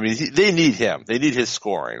 shooter, I mean, they need him. They need his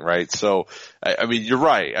scoring, right? So, I mean, you're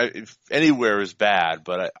right. Anywhere is bad,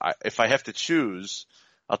 but if I have to choose,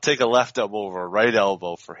 I'll take a left elbow over a right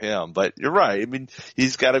elbow for him. But you're right. I mean,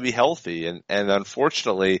 he's got to be healthy, and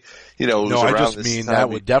unfortunately, I just mean that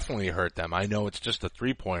would definitely hurt them. I know it's just a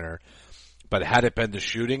 3-pointer, but had it been the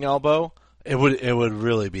shooting elbow, it would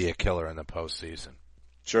really be a killer in the postseason.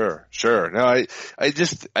 Sure. No, I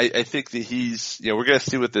think that he's, we're going to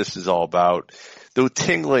see what this is all about. The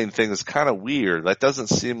tingling thing is kind of weird. That doesn't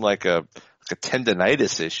seem like a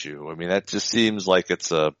tendonitis issue. I mean, that just seems like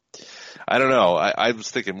it's I don't know. I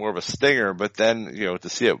was thinking more of a stinger, but then, to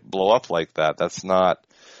see it blow up like that, that's not,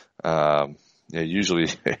 usually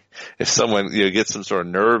if someone, gets some sort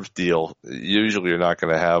of nerve deal, usually you're not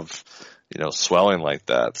going to have, swelling like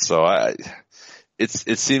that. So it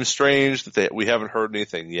seems strange that we haven't heard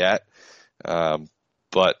anything yet.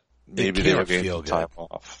 But maybe they were getting some time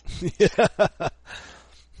off.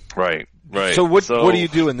 Right. So what do you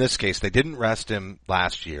do in this case? They didn't rest him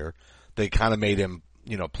last year. They kind of made him,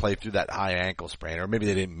 play through that high ankle sprain, or maybe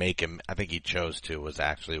they didn't make him. I think he chose to, was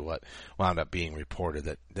actually what wound up being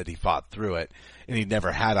reported, that he fought through it, and he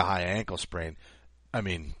never had a high ankle sprain. I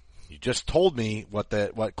mean, you just told me what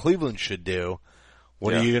Cleveland should do.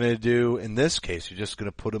 What are you going to do in this case? You're just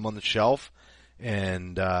going to put him on the shelf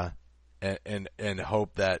and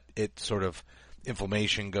hope that it sort of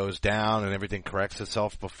inflammation goes down and everything corrects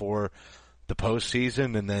itself before the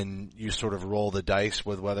postseason, and then you sort of roll the dice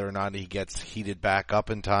with whether or not he gets heated back up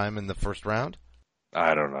in time in the first round?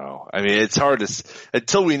 I don't know. I mean, it's hard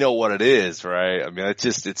until we know what it is, right? I mean,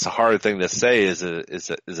 it's a hard thing to say. Is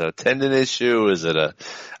it a tendon issue? Is it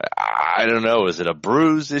I don't know. Is it a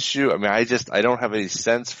bruise issue? I mean, I don't have any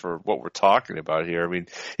sense for what we're talking about here. I mean,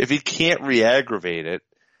 if he can't re-aggravate it,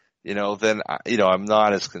 then, I'm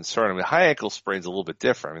not as concerned. I mean, high ankle sprain's a little bit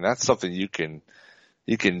different. I mean, that's something you can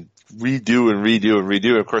redo and redo and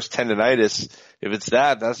redo. Of course, tendonitis, if it's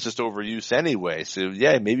that's just overuse anyway. So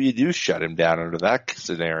yeah, maybe you do shut him down under that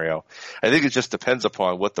scenario. I think it just depends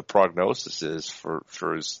upon what the prognosis is for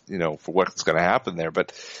his, for what's going to happen there.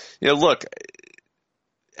 But, look,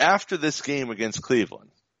 after this game against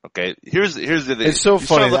Cleveland, okay, here's the thing. It's so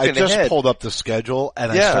funny. I just pulled up the schedule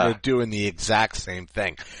and I started doing the exact same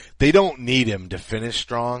thing. They don't need him to finish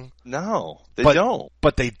strong. No, they don't.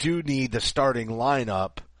 But they do need the starting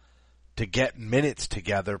lineup to get minutes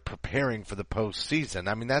together preparing for the postseason.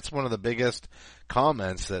 I mean, that's one of the biggest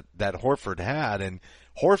comments that Horford had, and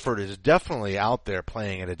Horford is definitely out there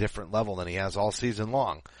playing at a different level than he has all season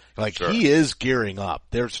long. He is gearing up.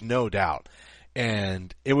 There's no doubt.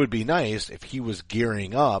 And it would be nice if he was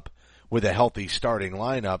gearing up with a healthy starting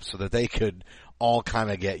lineup so that they could all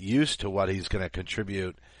kind of get used to what he's going to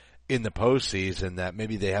contribute in the postseason that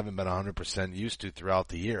maybe they haven't been 100% used to throughout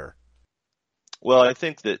the year. Well, I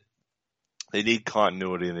think that they need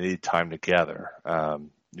continuity and they need time together.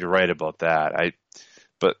 You're right about that.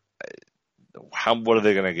 What are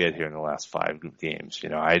they going to get here in the last 5 games?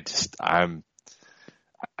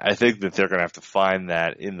 I think that they're going to have to find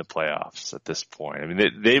that in the playoffs at this point. I mean,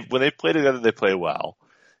 when they play together, they play well.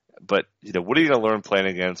 But, what are you going to learn playing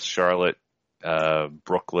against Charlotte,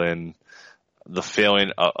 Brooklyn, a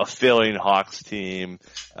failing Hawks team,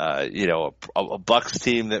 a Bucks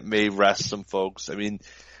team that may rest some folks? I mean,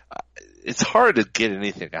 it's hard to get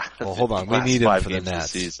anything out of Well, hold on. We need him for the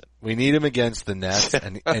Nets. We need him against the Nets,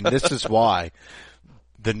 and this is why.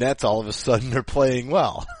 The Nets all of a sudden are playing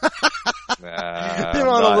well. They're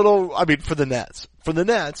on a little, for the Nets. For the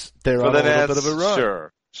Nets, they're on a little bit of a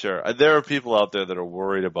run. Sure. There are people out there that are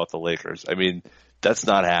worried about the Lakers. I mean, that's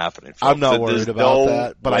not happening. I'm not worried about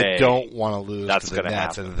that, but I don't want to lose to the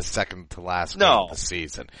Nets in the second to last game of the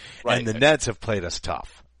season. Right. And the Nets have played us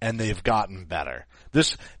tough, and they've gotten better.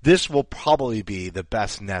 This will probably be the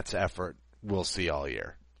best Nets effort we'll see all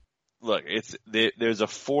year. Look, there's a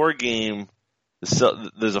 4-game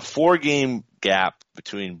gap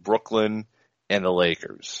between Brooklyn and the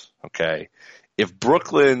Lakers. Okay, if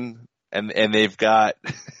Brooklyn and they've got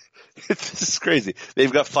this is crazy.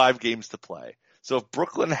 They've got 5 games to play. So if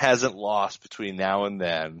Brooklyn hasn't lost between now and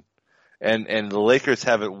then, and the Lakers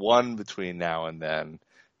haven't won between now and then,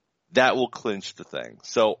 that will clinch the thing.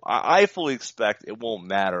 So I fully expect it won't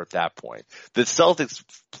matter at that point. The Celtics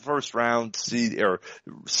first round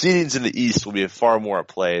seedings in the East will be far more at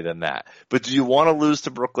play than that. But do you want to lose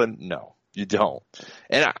to Brooklyn? No, you don't.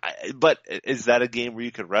 But is that a game where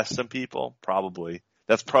you could rest some people? Probably.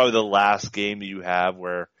 That's probably the last game that you have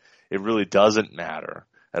where it really doesn't matter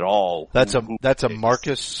at all. That's a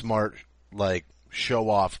Marcus Smart show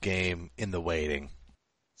off game in the waiting.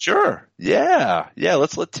 Sure. Yeah.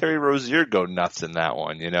 Let's let Terry Rozier go nuts in that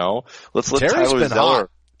one, Let's let Tyler Zeller.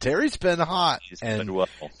 Terry's been hot. He's been well.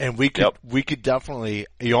 And we could definitely,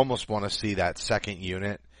 you almost want to see that second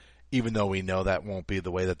unit, even though we know that won't be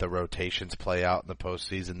the way that the rotations play out in the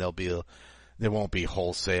postseason. There won't be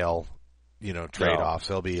wholesale, trade-offs.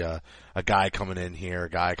 There'll be a guy coming in here, a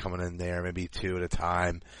guy coming in there, maybe 2 at a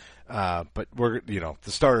time. But the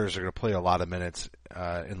starters are going to play a lot of minutes,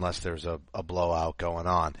 unless there's a blowout going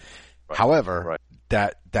on. Right. However,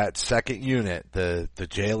 that second unit, the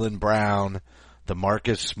Jaylen Brown, the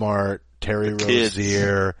Marcus Smart, Terry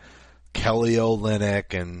Rozier, Kelly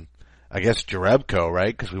Olynyk, and I guess Jerebko,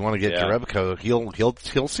 right? Because we want to get Jerebko.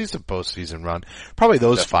 He'll see some postseason run. Probably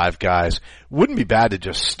those 5 guys. Wouldn't be bad to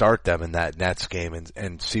just start them in that Nets game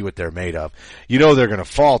and see what they're made of. They're going to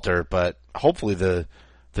falter, but hopefully the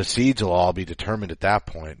seeds will all be determined at that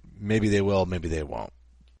point. Maybe they will, maybe they won't.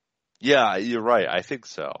 Yeah, you're right. I think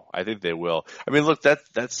so. I think they will. I mean, look,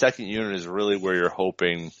 that second unit is really where you're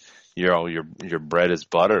hoping, your bread is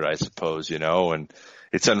buttered, I suppose, and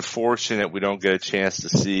it's unfortunate we don't get a chance to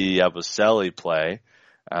see Yabusele play.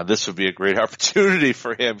 This would be a great opportunity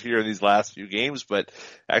for him here in these last few games, but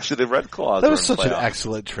actually the Red Claws. That was such an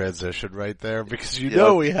excellent transition right there, because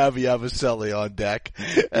we have Yabusele on deck.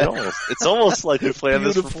 It's almost like we planned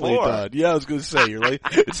this before. Done. Yeah, I was going to say,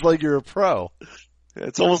 it's like you're a pro.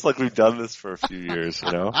 It's almost like we've done this for a few years,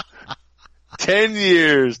 10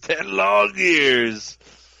 years, 10 long years.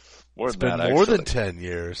 More than 10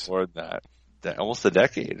 years. More than that. Almost a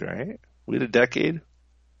decade, right? We had a decade?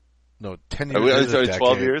 No, 10 years.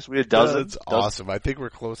 12 years? We had dozens? That's awesome. I think we're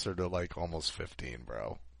closer to almost 15,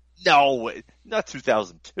 bro. No, not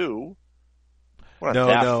 2002. We're not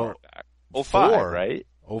that far back. 05, right?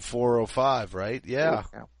 04, 05, right? Yeah.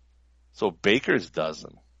 So Baker's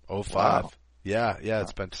dozen. 05. Wow. Yeah,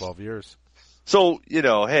 it's been 12 years. So,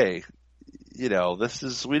 hey, this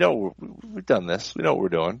is, we've done this. We know what we're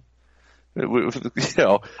doing.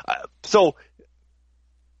 So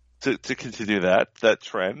to continue that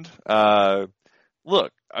trend,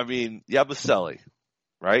 look, Yabusele,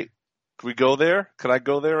 right? Can we go there? Can I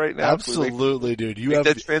go there right now? Absolutely, dude. You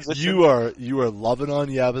are loving on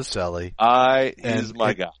Yabusele. He's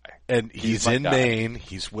my guy. And he's in Maine.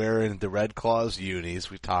 He's wearing the Red Claws unis.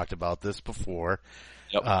 We've talked about this before.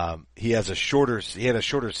 Yep. He had a shorter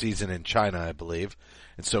season in China, I believe.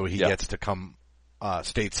 And so he gets to come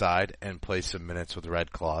stateside and play some minutes with the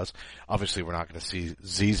Red Claws. Obviously, we're not going to see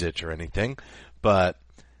Zizic or anything, but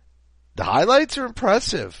the highlights are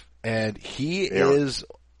impressive. And he is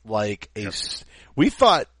we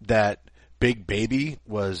thought that Big Baby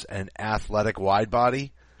was an athletic wide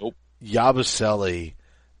body. Nope. Yabusele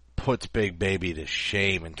puts Big Baby to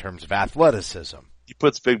shame in terms of athleticism. He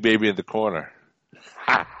puts Big Baby in the corner.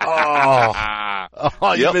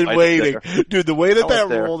 You've been waiting. Dude, the way that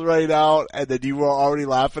rolled right out, and then you were already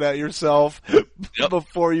laughing at yourself,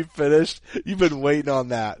 before you finished. You've been waiting on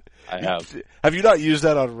that. I have. Have you not used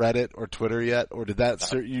that on Reddit or Twitter yet, or did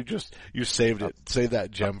that you saved it? Save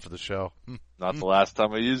that gem for the show. Not the last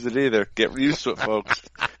time I used it either. Get used to it, folks.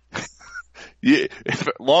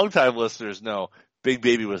 Long-time listeners know Big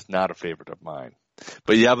Baby was not a favorite of mine,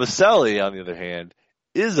 but Yabusele, on the other hand,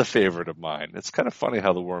 is a favorite of mine. It's kind of funny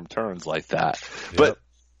how the worm turns like that. Yep. But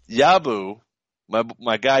Yabu,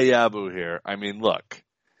 my guy Yabu here. I mean, look,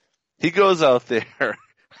 he goes out there.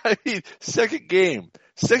 I mean, second game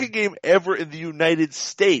ever in the United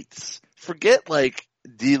States. Forget like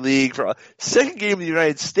D-League. Second game in the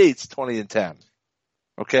United States, 20-10.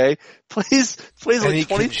 Okay? Plays like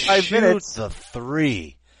 25 minutes. The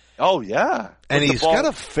three. Oh, yeah. And he's got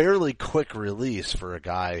a fairly quick release for a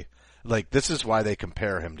guy. Like, this is why they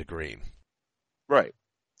compare him to Green. Right.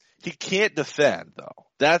 He can't defend, though.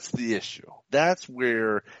 That's the issue. That's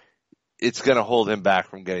where it's going to hold him back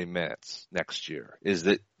from getting minutes next year, is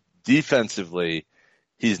that defensively,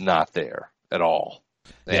 he's not there at all.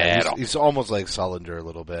 Yeah, he's almost like Sullinger a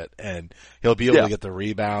little bit, and he'll be able to get the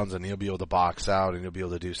rebounds, and he'll be able to box out, and he'll be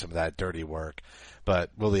able to do some of that dirty work.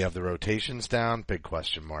 But will he have the rotations down? Big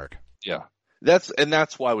question mark. Yeah, that's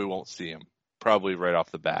why we won't see him probably right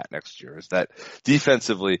off the bat next year. Is that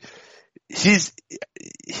defensively,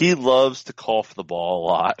 he loves to call for the ball a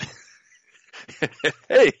lot.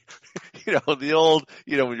 Hey, the old,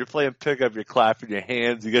 when you're playing pickup, you're clapping your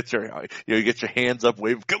hands, you get your hands up,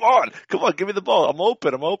 waving, come on, give me the ball, I'm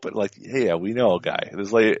open. Like, yeah, we know, guy.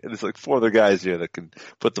 There's like four other guys here that can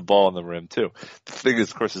put the ball on the rim too. The thing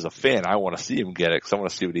is, of course, as a fan, I want to see him get it because I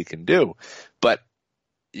want to see what he can do. But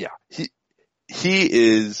yeah, he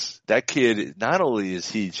is, that kid, not only is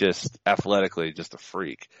he just athletically just a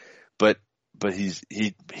freak, but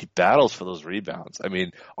he battles for those rebounds. I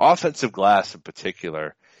mean, offensive glass in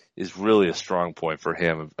particular is really a strong point for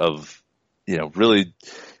him of really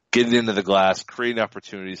getting into the glass, creating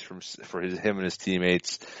opportunities for him and his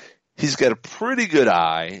teammates. He's got a pretty good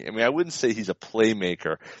eye. I mean, I wouldn't say he's a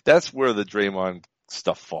playmaker. That's where the Draymond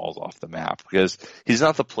stuff falls off the map, because he's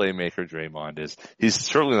not the playmaker Draymond is. He's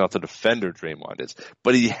certainly not the defender Draymond is,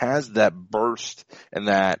 but he has that burst and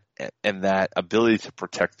that ability to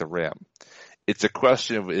protect the rim. It's a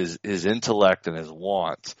question of his intellect and his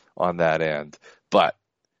want on that end. But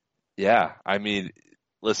yeah, I mean,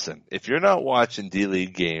 listen, if you're not watching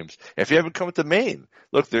D-League games, if you haven't come to Maine,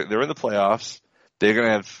 look, they're in the playoffs. They're going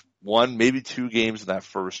to have one, maybe two games in that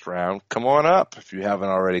first round. Come on up. If you haven't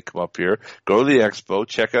already come up here, go to the expo,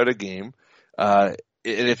 check out a game. And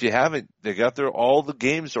if you haven't, all the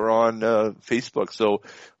games are on Facebook. So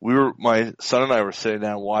my son and I were sitting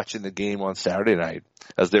down watching the game on Saturday night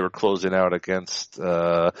as they were closing out against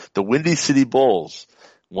the Windy City Bulls.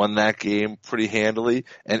 Won that game pretty handily,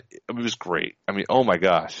 and it was great. I mean, oh my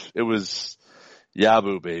gosh, it was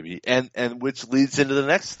Yabu, baby, and which leads into the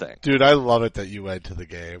next thing. Dude, I love it that you went to the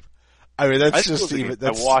game. I mean, I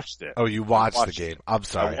watched it. Oh, you watched the game. I'm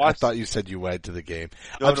sorry. I thought you said you went to the game.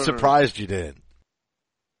 I'm surprised you didn't.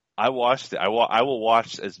 I watched it. I will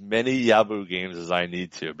watch as many Yabu games as I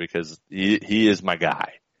need to, because he is my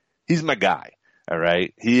guy. He's my guy. All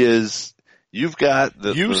right. He is. You've got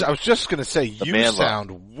I was just going to say, you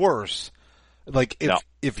sound worse. Like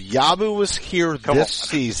if Yabu was here this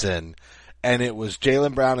season and it was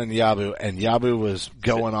Jaylen Brown and Yabu was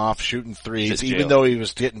going off shooting threes, even though he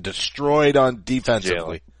was getting destroyed on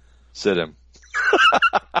defensively. Sit him.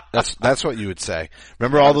 That's what you would say.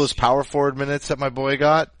 Remember all those power forward minutes that my boy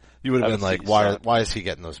got? You would have been like, why is he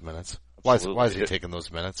getting those minutes? Why is he taking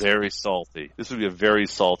those minutes? Very salty. This would be a very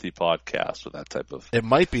salty podcast with that type of. It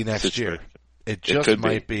might be next year. It just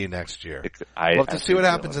might be next year. We'll have to see what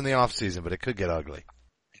happens in the off season, but it could get ugly.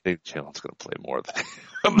 I think Jalen's going to play more than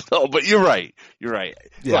him. No, but you're right. Yeah,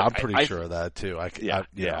 look, I'm pretty sure of that too.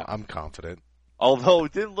 I'm confident. Although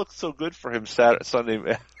it didn't look so good for him Sunday.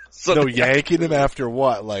 No, yanking him after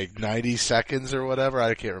what, like 90 seconds or whatever?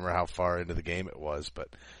 I can't remember how far into the game it was, but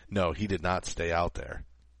no, he did not stay out there.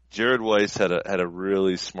 Jared Weiss had a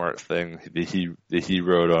really smart thing that he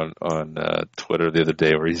wrote on Twitter the other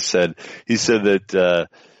day, where he said that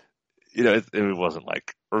it wasn't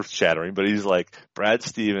like earth shattering, but he's like, Brad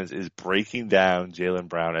Stevens is breaking down Jaylen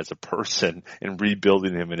Brown as a person and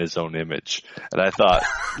rebuilding him in his own image. And I thought,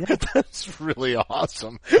 yeah, that's really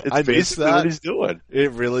awesome. It's basically what he's doing.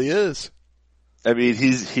 It really is. I mean,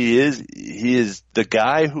 he is the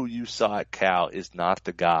guy who you saw at Cal is not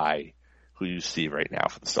the guy who you see right now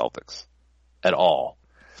for the Celtics at all.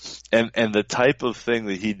 And the type of thing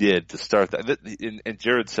that he did to start that, and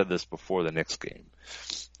Jared said this before the Knicks game.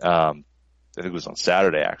 I think it was on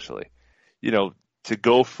Saturday, actually. to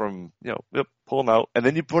go from, pull him out and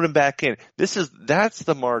then you put him back in. That's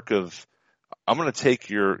the mark of, I'm going to take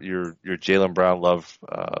your Jaylen Brown love,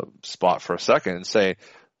 spot for a second and say,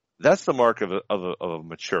 that's the mark of a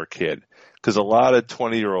mature kid. Cause a lot of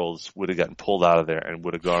 20-year-olds would have gotten pulled out of there and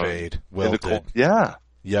would have gone. Fade. Wilted. Yeah.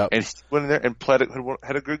 Yep. And he went in there and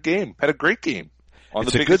had a good game, had a great game.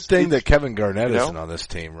 It's a good thing that Kevin Garnett isn't on this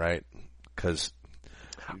team, right? Cause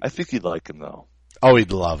I think he'd like him though. Oh,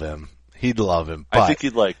 he'd love him. He'd love him. But, I think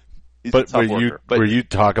he's but where you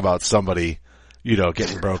talk about somebody,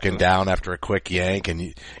 getting broken down after a quick yank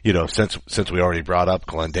and, since we already brought up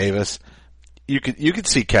Glenn Davis, you could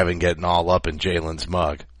see Kevin getting all up in Jalen's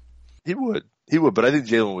mug. He would, but I think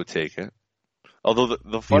Jalen would take it. Although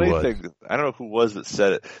the funny thing, I don't know who was that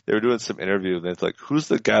said it. They were doing some interview and it's like, who's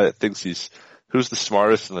the guy that thinks who's the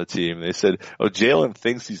smartest on the team? And they said, Jalen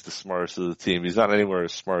thinks he's the smartest of the team. He's not anywhere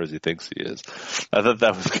as smart as he thinks he is. I thought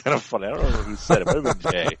that was kind of funny. I don't remember who said it. It might have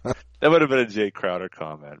been Jay. That might have been a Jay Crowder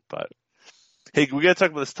comment, but hey, we gotta talk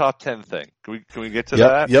about this top 10 thing. Can we get to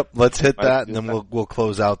that? Yep. Let's hit that and then we'll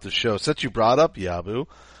close out the show. Since you brought up Yabu,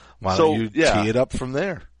 why don't you tee it up from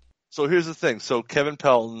there? So here's the thing. So Kevin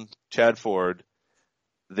Pelton, Chad Ford,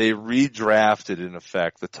 they redrafted in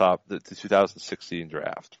effect the 2016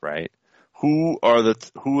 draft, right? Who are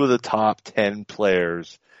the top 10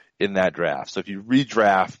 players in that draft? So if you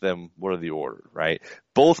redraft them, what are the order, right?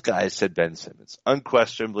 Both guys said Ben Simmons,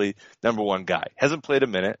 unquestionably number one guy. Hasn't played a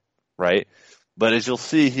minute, right? But as you'll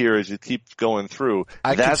see here, as you keep going through,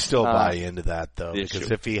 I can still buy into that though, because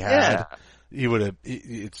if he had, he would have.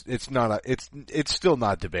 It's still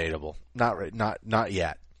not debatable. Not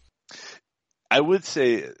yet. I would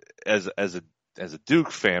say as a Duke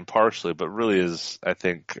fan partially, but really as I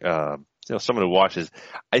think someone who watches,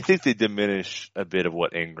 I think they diminish a bit of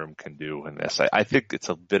what Ingram can do in this. I think it's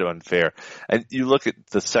a bit unfair. And you look at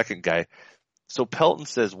the second guy. So Pelton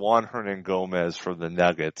says Juan Hernan-Gomez from the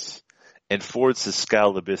Nuggets, and Ford says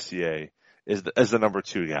Skal Labissiere is the number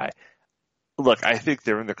 2 guy. Look, I think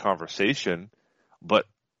they're in the conversation, but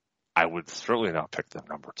I would certainly not pick them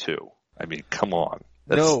number 2. I mean, come on.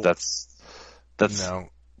 That's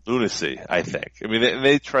lunacy, I think. I mean,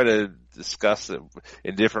 they try to discuss it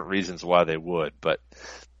in different reasons why they would, but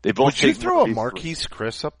they both. Would you throw a Marquise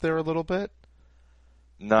Chris up there a little bit?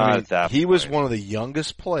 Not at that point. He was one of the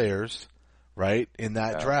youngest players, right, in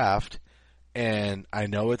that draft, and I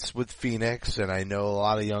know it's with Phoenix, and I know a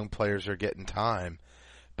lot of young players are getting time,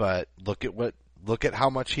 but look at how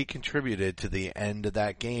much he contributed to the end of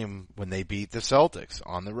that game when they beat the Celtics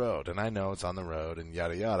on the road, and I know it's on the road and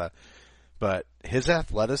yada yada. But his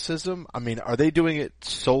athleticism, I mean, are they doing it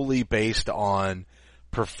solely based on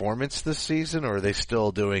performance this season, or are they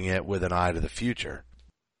still doing it with an eye to the future?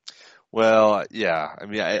 Well, yeah. I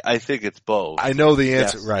mean, I think it's both. I know the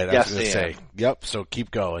answer, right? I was yes, going to say, yep. So keep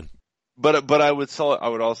going. But I would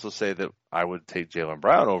also say that I would take Jaylen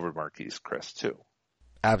Brown over Marquise Chris too.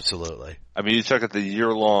 Absolutely. I mean, you check at the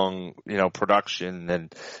year-long, production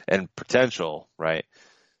and potential, right?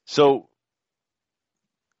 So.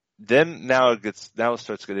 Then now it starts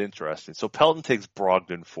to get interesting. So Pelton takes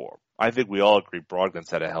Brogdon 4. I think we all agree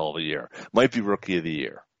Brogdon's had a hell of a year. Might be rookie of the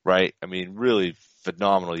year, right? I mean, really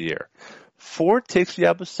phenomenal year. Ford takes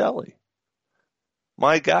Yabusele.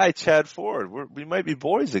 My guy, Chad Ford. We might be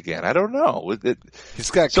boys again. I don't know.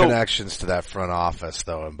 He's got connections to that front office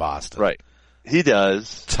though in Boston. Right. He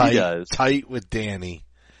does. Tight with Danny.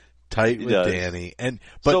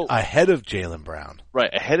 But ahead of Jaylen Brown. Right,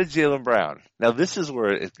 ahead of Jaylen Brown. Now this is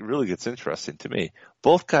where it really gets interesting to me.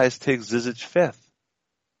 Both guys take Zizic 5th.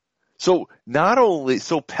 So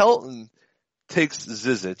Pelton takes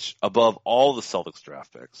Zizic above all the Celtics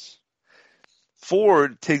draft picks.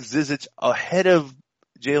 Ford takes Zizic ahead of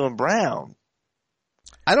Jaylen Brown.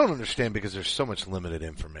 I don't understand because there's so much limited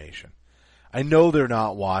information. I know they're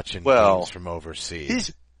not watching games from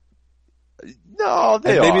overseas. No,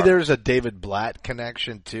 they are. Maybe are. There's a David Blatt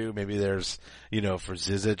connection too. Maybe there's, for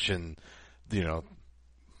Zizic and,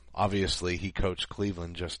 obviously he coached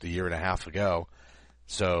Cleveland just a year and a half ago.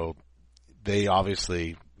 So they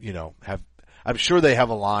obviously, I'm sure they have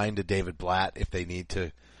a line to David Blatt if they need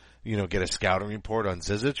to, get a scouting report on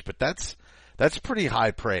Zizic, but that's pretty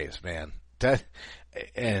high praise, man.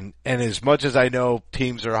 And as much as I know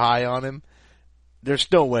teams are high on him,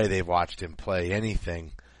 there's no way they've watched him play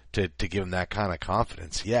anything to give him that kind of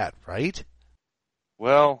confidence yet, right?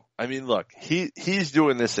 Well, I mean, look, he's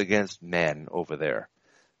doing this against men over there.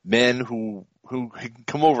 Men who can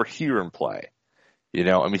come over here and play.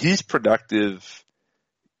 I mean, he's productive,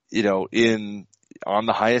 in on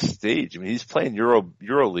the highest stage. I mean, he's playing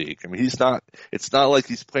EuroLeague. I mean, it's not like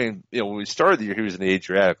he's playing, when we started the year, he was in the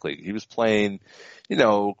Adriatic League. He was playing,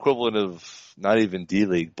 equivalent of not even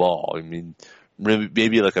D-League ball. I mean,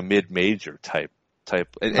 maybe like a mid-major type.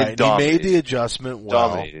 And right, he made the adjustment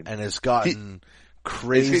well and has gotten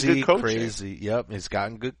crazy. Yep, he's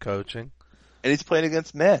gotten good coaching. And he's playing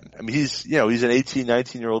against men. I mean, he's an 18,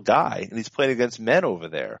 19-year-old guy, and he's playing against men over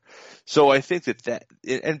there. So I think that,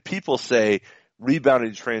 and people say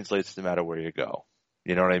rebounding translates no matter where you go.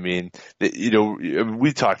 You know what I mean?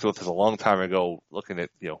 We talked about this a long time ago, looking at,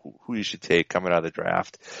 who you should take coming out of the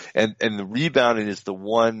draft. And the rebounding is the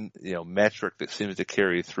one, metric that seems to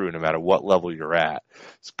carry through no matter what level you're at.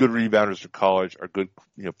 It's good rebounders for college are good,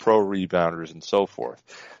 pro rebounders and so forth.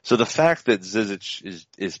 So the fact that Zizic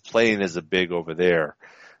is playing as a big over there,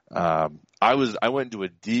 I went into a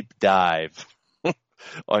deep dive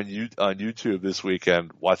on YouTube this weekend,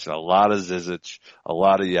 watching a lot of Zizic, a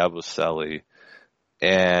lot of Yabusele.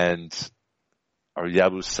 Or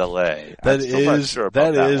Yabusele. That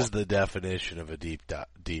is the definition of a deep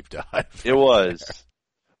dive. It was.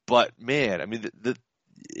 But man, I mean,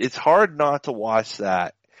 it's hard not to watch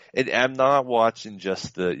that. And I'm not watching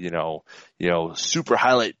just the, super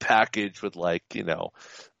highlight package with like,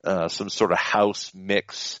 some sort of house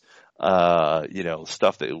mix,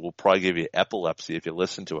 stuff that will probably give you epilepsy if you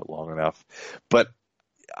listen to it long enough. But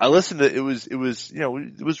I listened to it. It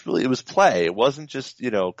was play. It wasn't just,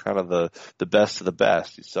 kind of the best of the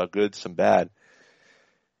best. You saw good, some bad.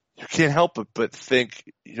 You can't help but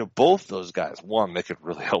think, both those guys, one, they could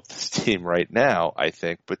really help this team right now, I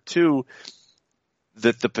think, but two,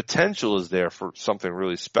 that the potential is there for something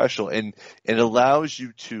really special, and it allows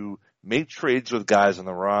you to make trades with guys on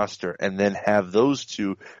the roster and then have those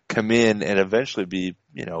two come in and eventually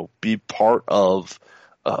be part of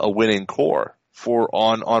a winning core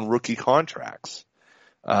on rookie contracts.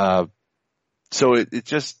 So it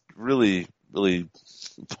just really, really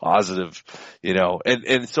positive,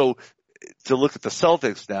 and so to look at the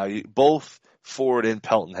Celtics now, both Ford and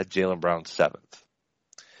Pelton had Jaylen Brown 7th.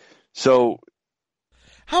 So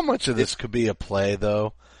how much of this could be a play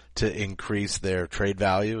though to increase their trade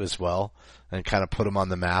value as well and kind of put them on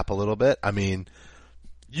the map a little bit? I mean,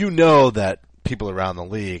 that people around the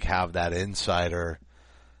league have that insider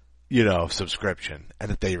subscription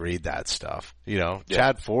and that they read that stuff.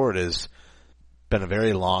 Chad Ford has been a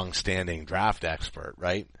very long-standing draft expert,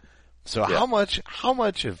 right? So how much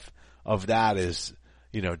of that is,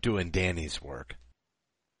 doing Danny's work?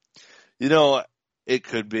 It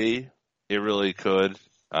could be. It really could.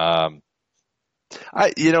 You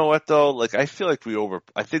know what though? Like, I feel like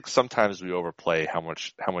I think sometimes we overplay how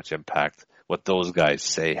much impact what those guys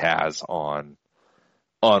say has on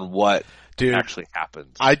what actually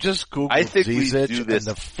happens. I just Googled Zizic, and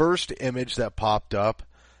the first image that popped up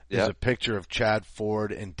is a picture of Chad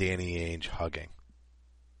Ford and Danny Ainge hugging.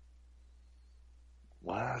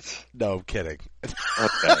 What? No, I'm kidding.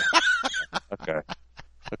 Okay.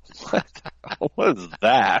 What is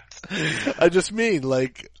that? I just mean,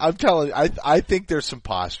 I'm telling you, I think there's some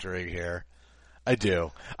posturing here. I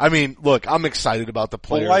do. I mean, look, I'm excited about the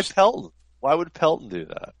players. Well, why Pelton? Why would Pelton do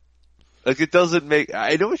that? It doesn't make,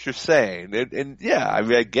 I know what you're saying, and yeah, I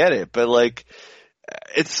mean, I get it, but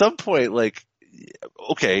at some point,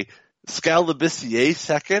 okay, Skal Labissiere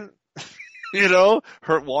second,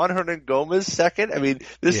 Juan Hernan Gomez second. I mean,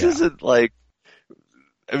 this isn't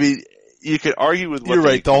you could argue with what you're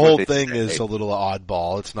right. The whole thing is a little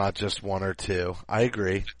oddball. It's not just one or two. I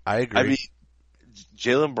agree. I mean,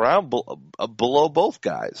 Jaylen Brown below both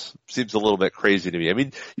guys seems a little bit crazy to me. I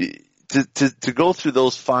mean, to go through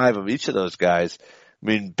those 5 of each of those guys, I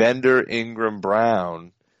mean, Bender, Ingram,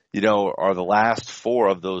 Brown, are the last 4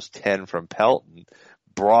 of those 10 from Pelton.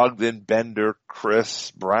 Brogdon, Bender,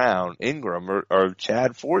 Chris, Brown, Ingram are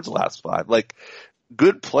Chad Ford's last 5.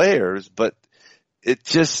 Good players, but it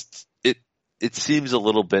just, it seems a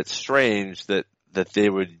little bit strange that they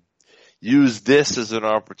would use this as an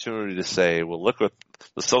opportunity to say, well, look what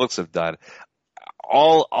the Celtics have done.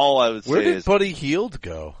 All I would say is, where did Buddy Hield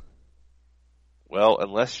go? Well,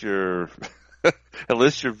 unless you're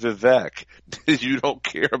Vivek, you don't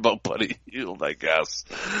care about Buddy Hield, I guess.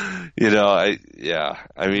 I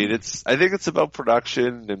mean, I think it's about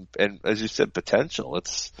production and as you said, potential.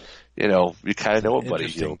 It's, you kind of know what Buddy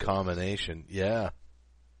Hield. Interesting combination. Yeah.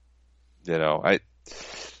 I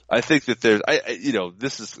think that there's,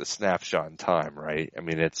 this is a snapshot in time, right? I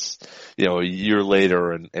mean, it's, a year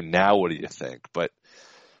later and now what do you think? But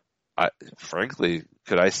frankly,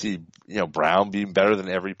 could I see, Brown being better than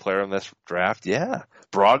every player in this draft? Yeah.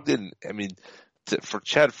 Brogdon, I mean, for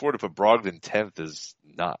Chad Ford to put Brogdon 10th is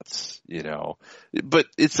nuts, But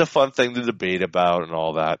it's a fun thing to debate about and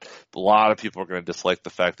all that. A lot of people are going to dislike the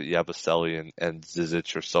fact that Yabusele and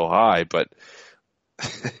Zizic are so high, but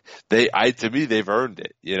to me, they've earned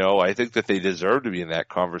it. I think that they deserve to be in that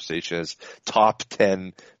conversation as top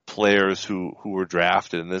 10 players who were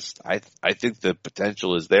drafted in this. I think the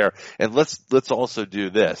potential is there. And let's also do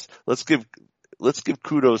this. Let's give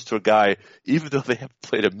kudos to a guy, even though they haven't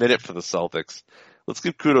played a minute for the Celtics. Let's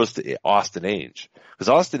give kudos to Austin Ainge, because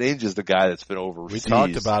Austin Ainge is the guy that's been overseas. We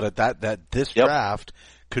talked about it, that this draft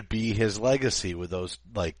could be his legacy with those,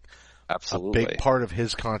 absolutely a big part of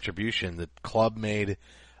his contribution. The club made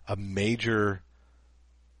a major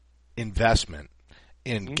investment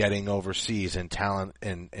in getting overseas and talent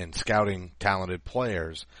and scouting talented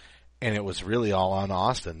players, and it was really all on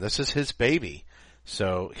Austin. This is his baby.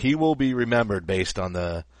 So he will be remembered based on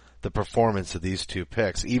the performance of these two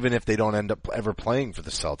picks, even if they don't end up ever playing for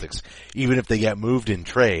the Celtics, even if they get moved in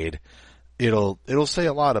trade, it'll say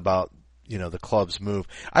a lot about, the club's move.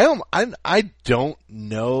 I don't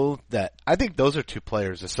know that. I think those are two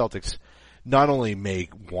players the Celtics not only may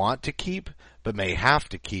want to keep, but may have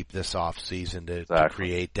to keep this off season to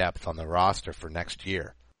create depth on the roster for next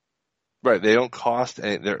year. Right. They don't cost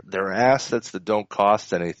any, they're assets that don't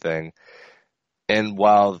cost anything. And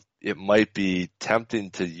while it might be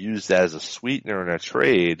tempting to use that as a sweetener in a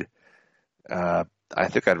trade, I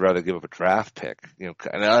think I'd rather give up a draft pick, an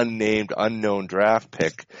unnamed, unknown draft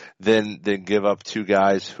pick than give up two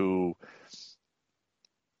guys who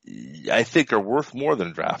I think are worth more than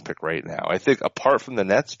a draft pick right now. I think apart from the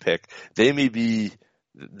Nets pick, they may be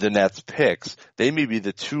the Nets picks. They may be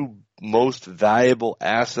the two most valuable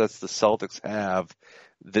assets the Celtics have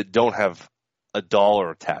that don't have a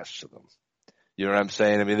dollar attached to them. You know what I'm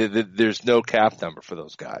saying? I mean, there's no cap number for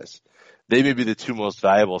those guys. They may be the two most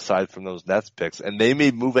valuable aside from those Nets picks, and they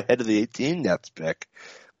may move ahead of the 18 Nets pick,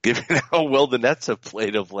 given how well the Nets have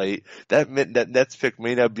played of late. That Nets pick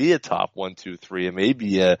may not be a top 1, 2, 3. It may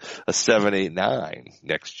be a 7, 8, 9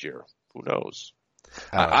 next year. Who knows?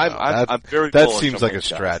 I'm very. That seems like a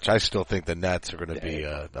stretch. I still think the Nets are going to be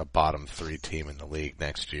a bottom 3 team in the league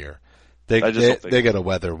next year. They got to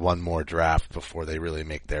weather one more draft before they really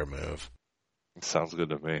make their move. Sounds good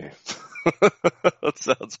to me. That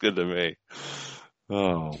sounds good to me.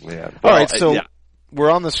 Oh man! All right, so we're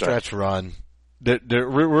on the stretch run.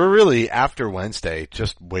 We're really after Wednesday,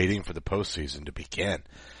 just waiting for the postseason to begin,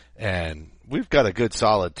 and we've got a good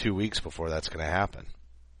solid 2 weeks before that's going to happen.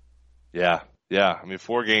 Yeah. I mean,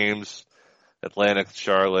 4 games: Atlanta,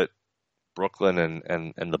 Charlotte, Brooklyn,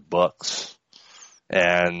 and the Bucks.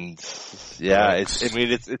 And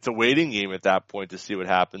it's a waiting game at that point to see what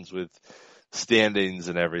happens with standings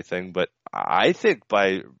and everything. But I think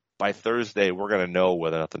by Thursday we're going to know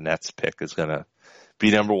whether or not the Nets pick is going to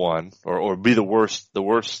be number 1 or be the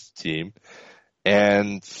worst team,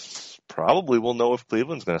 and probably we'll know if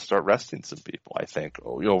Cleveland's going to start resting some people. I think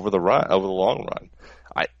over the long run.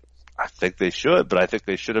 I think they should, but I think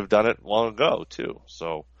they should have done it long ago too.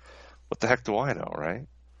 So what the heck do I know, right?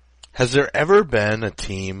 Has there ever been a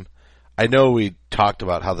team? I know we talked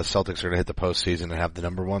about how the Celtics are going to hit the postseason and have the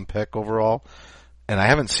number 1 pick overall, and I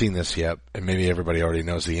haven't seen this yet, and maybe everybody already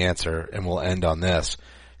knows the answer, and we'll end on this.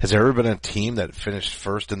 Has there ever been a team that finished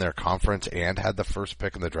first in their conference and had the first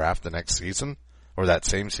pick in the draft the next season, or that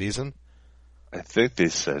same season? I think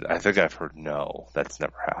I've heard no. That's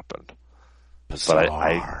never happened.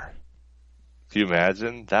 Bizarre. But can you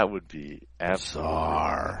imagine? That would be absolutely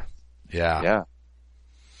bizarre. Yeah. Yeah.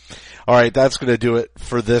 All right, that's going to do it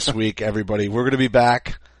for this week, everybody. We're going to be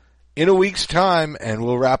back in a week's time, and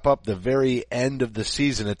we'll wrap up the very end of the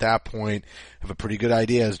season at that point. Have a pretty good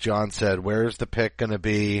idea, as John said, where's the pick going to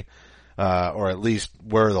be, or at least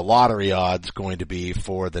where are the lottery odds going to be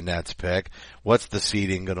for the Nets pick? What's the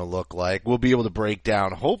seeding going to look like? We'll be able to break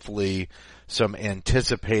down, hopefully, some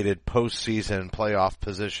anticipated postseason playoff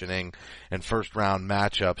positioning and first round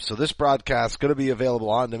matchups. So this broadcast is going to be available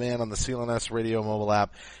on demand on the CLNS Radio mobile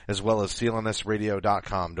app as well as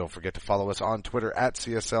clnsradio.com. Don't forget to follow us on Twitter at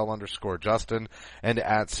CSL_Justin and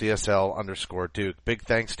at CSL_Duke. Big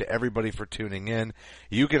thanks to everybody for tuning in.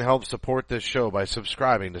 You can help support this show by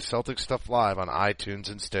subscribing to Celtic Stuff Live on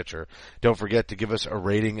iTunes and Stitcher. Don't forget to give us a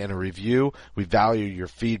rating and a review. We value your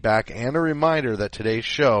feedback, and a reminder that today's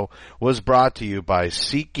show was brought brought to you by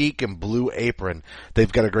SeatGeek and Blue Apron.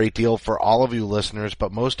 They've got a great deal for all of you listeners,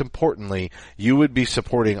 but most importantly, you would be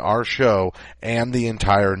supporting our show and the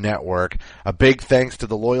entire network. A big thanks to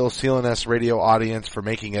the loyal CLNS radio audience for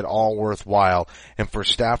making it all worthwhile, and for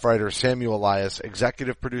staff writer Samuel Elias,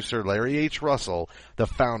 executive producer Larry H. Russell, the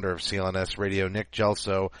founder of CLNS Radio, Nick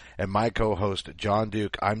Gelso, and my co-host John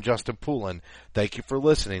Duke. I'm Justin Poulin. Thank you for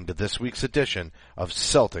listening to this week's edition of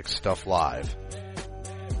Celtics Stuff Live.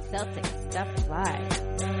 Celtics Stuff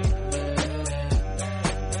Live.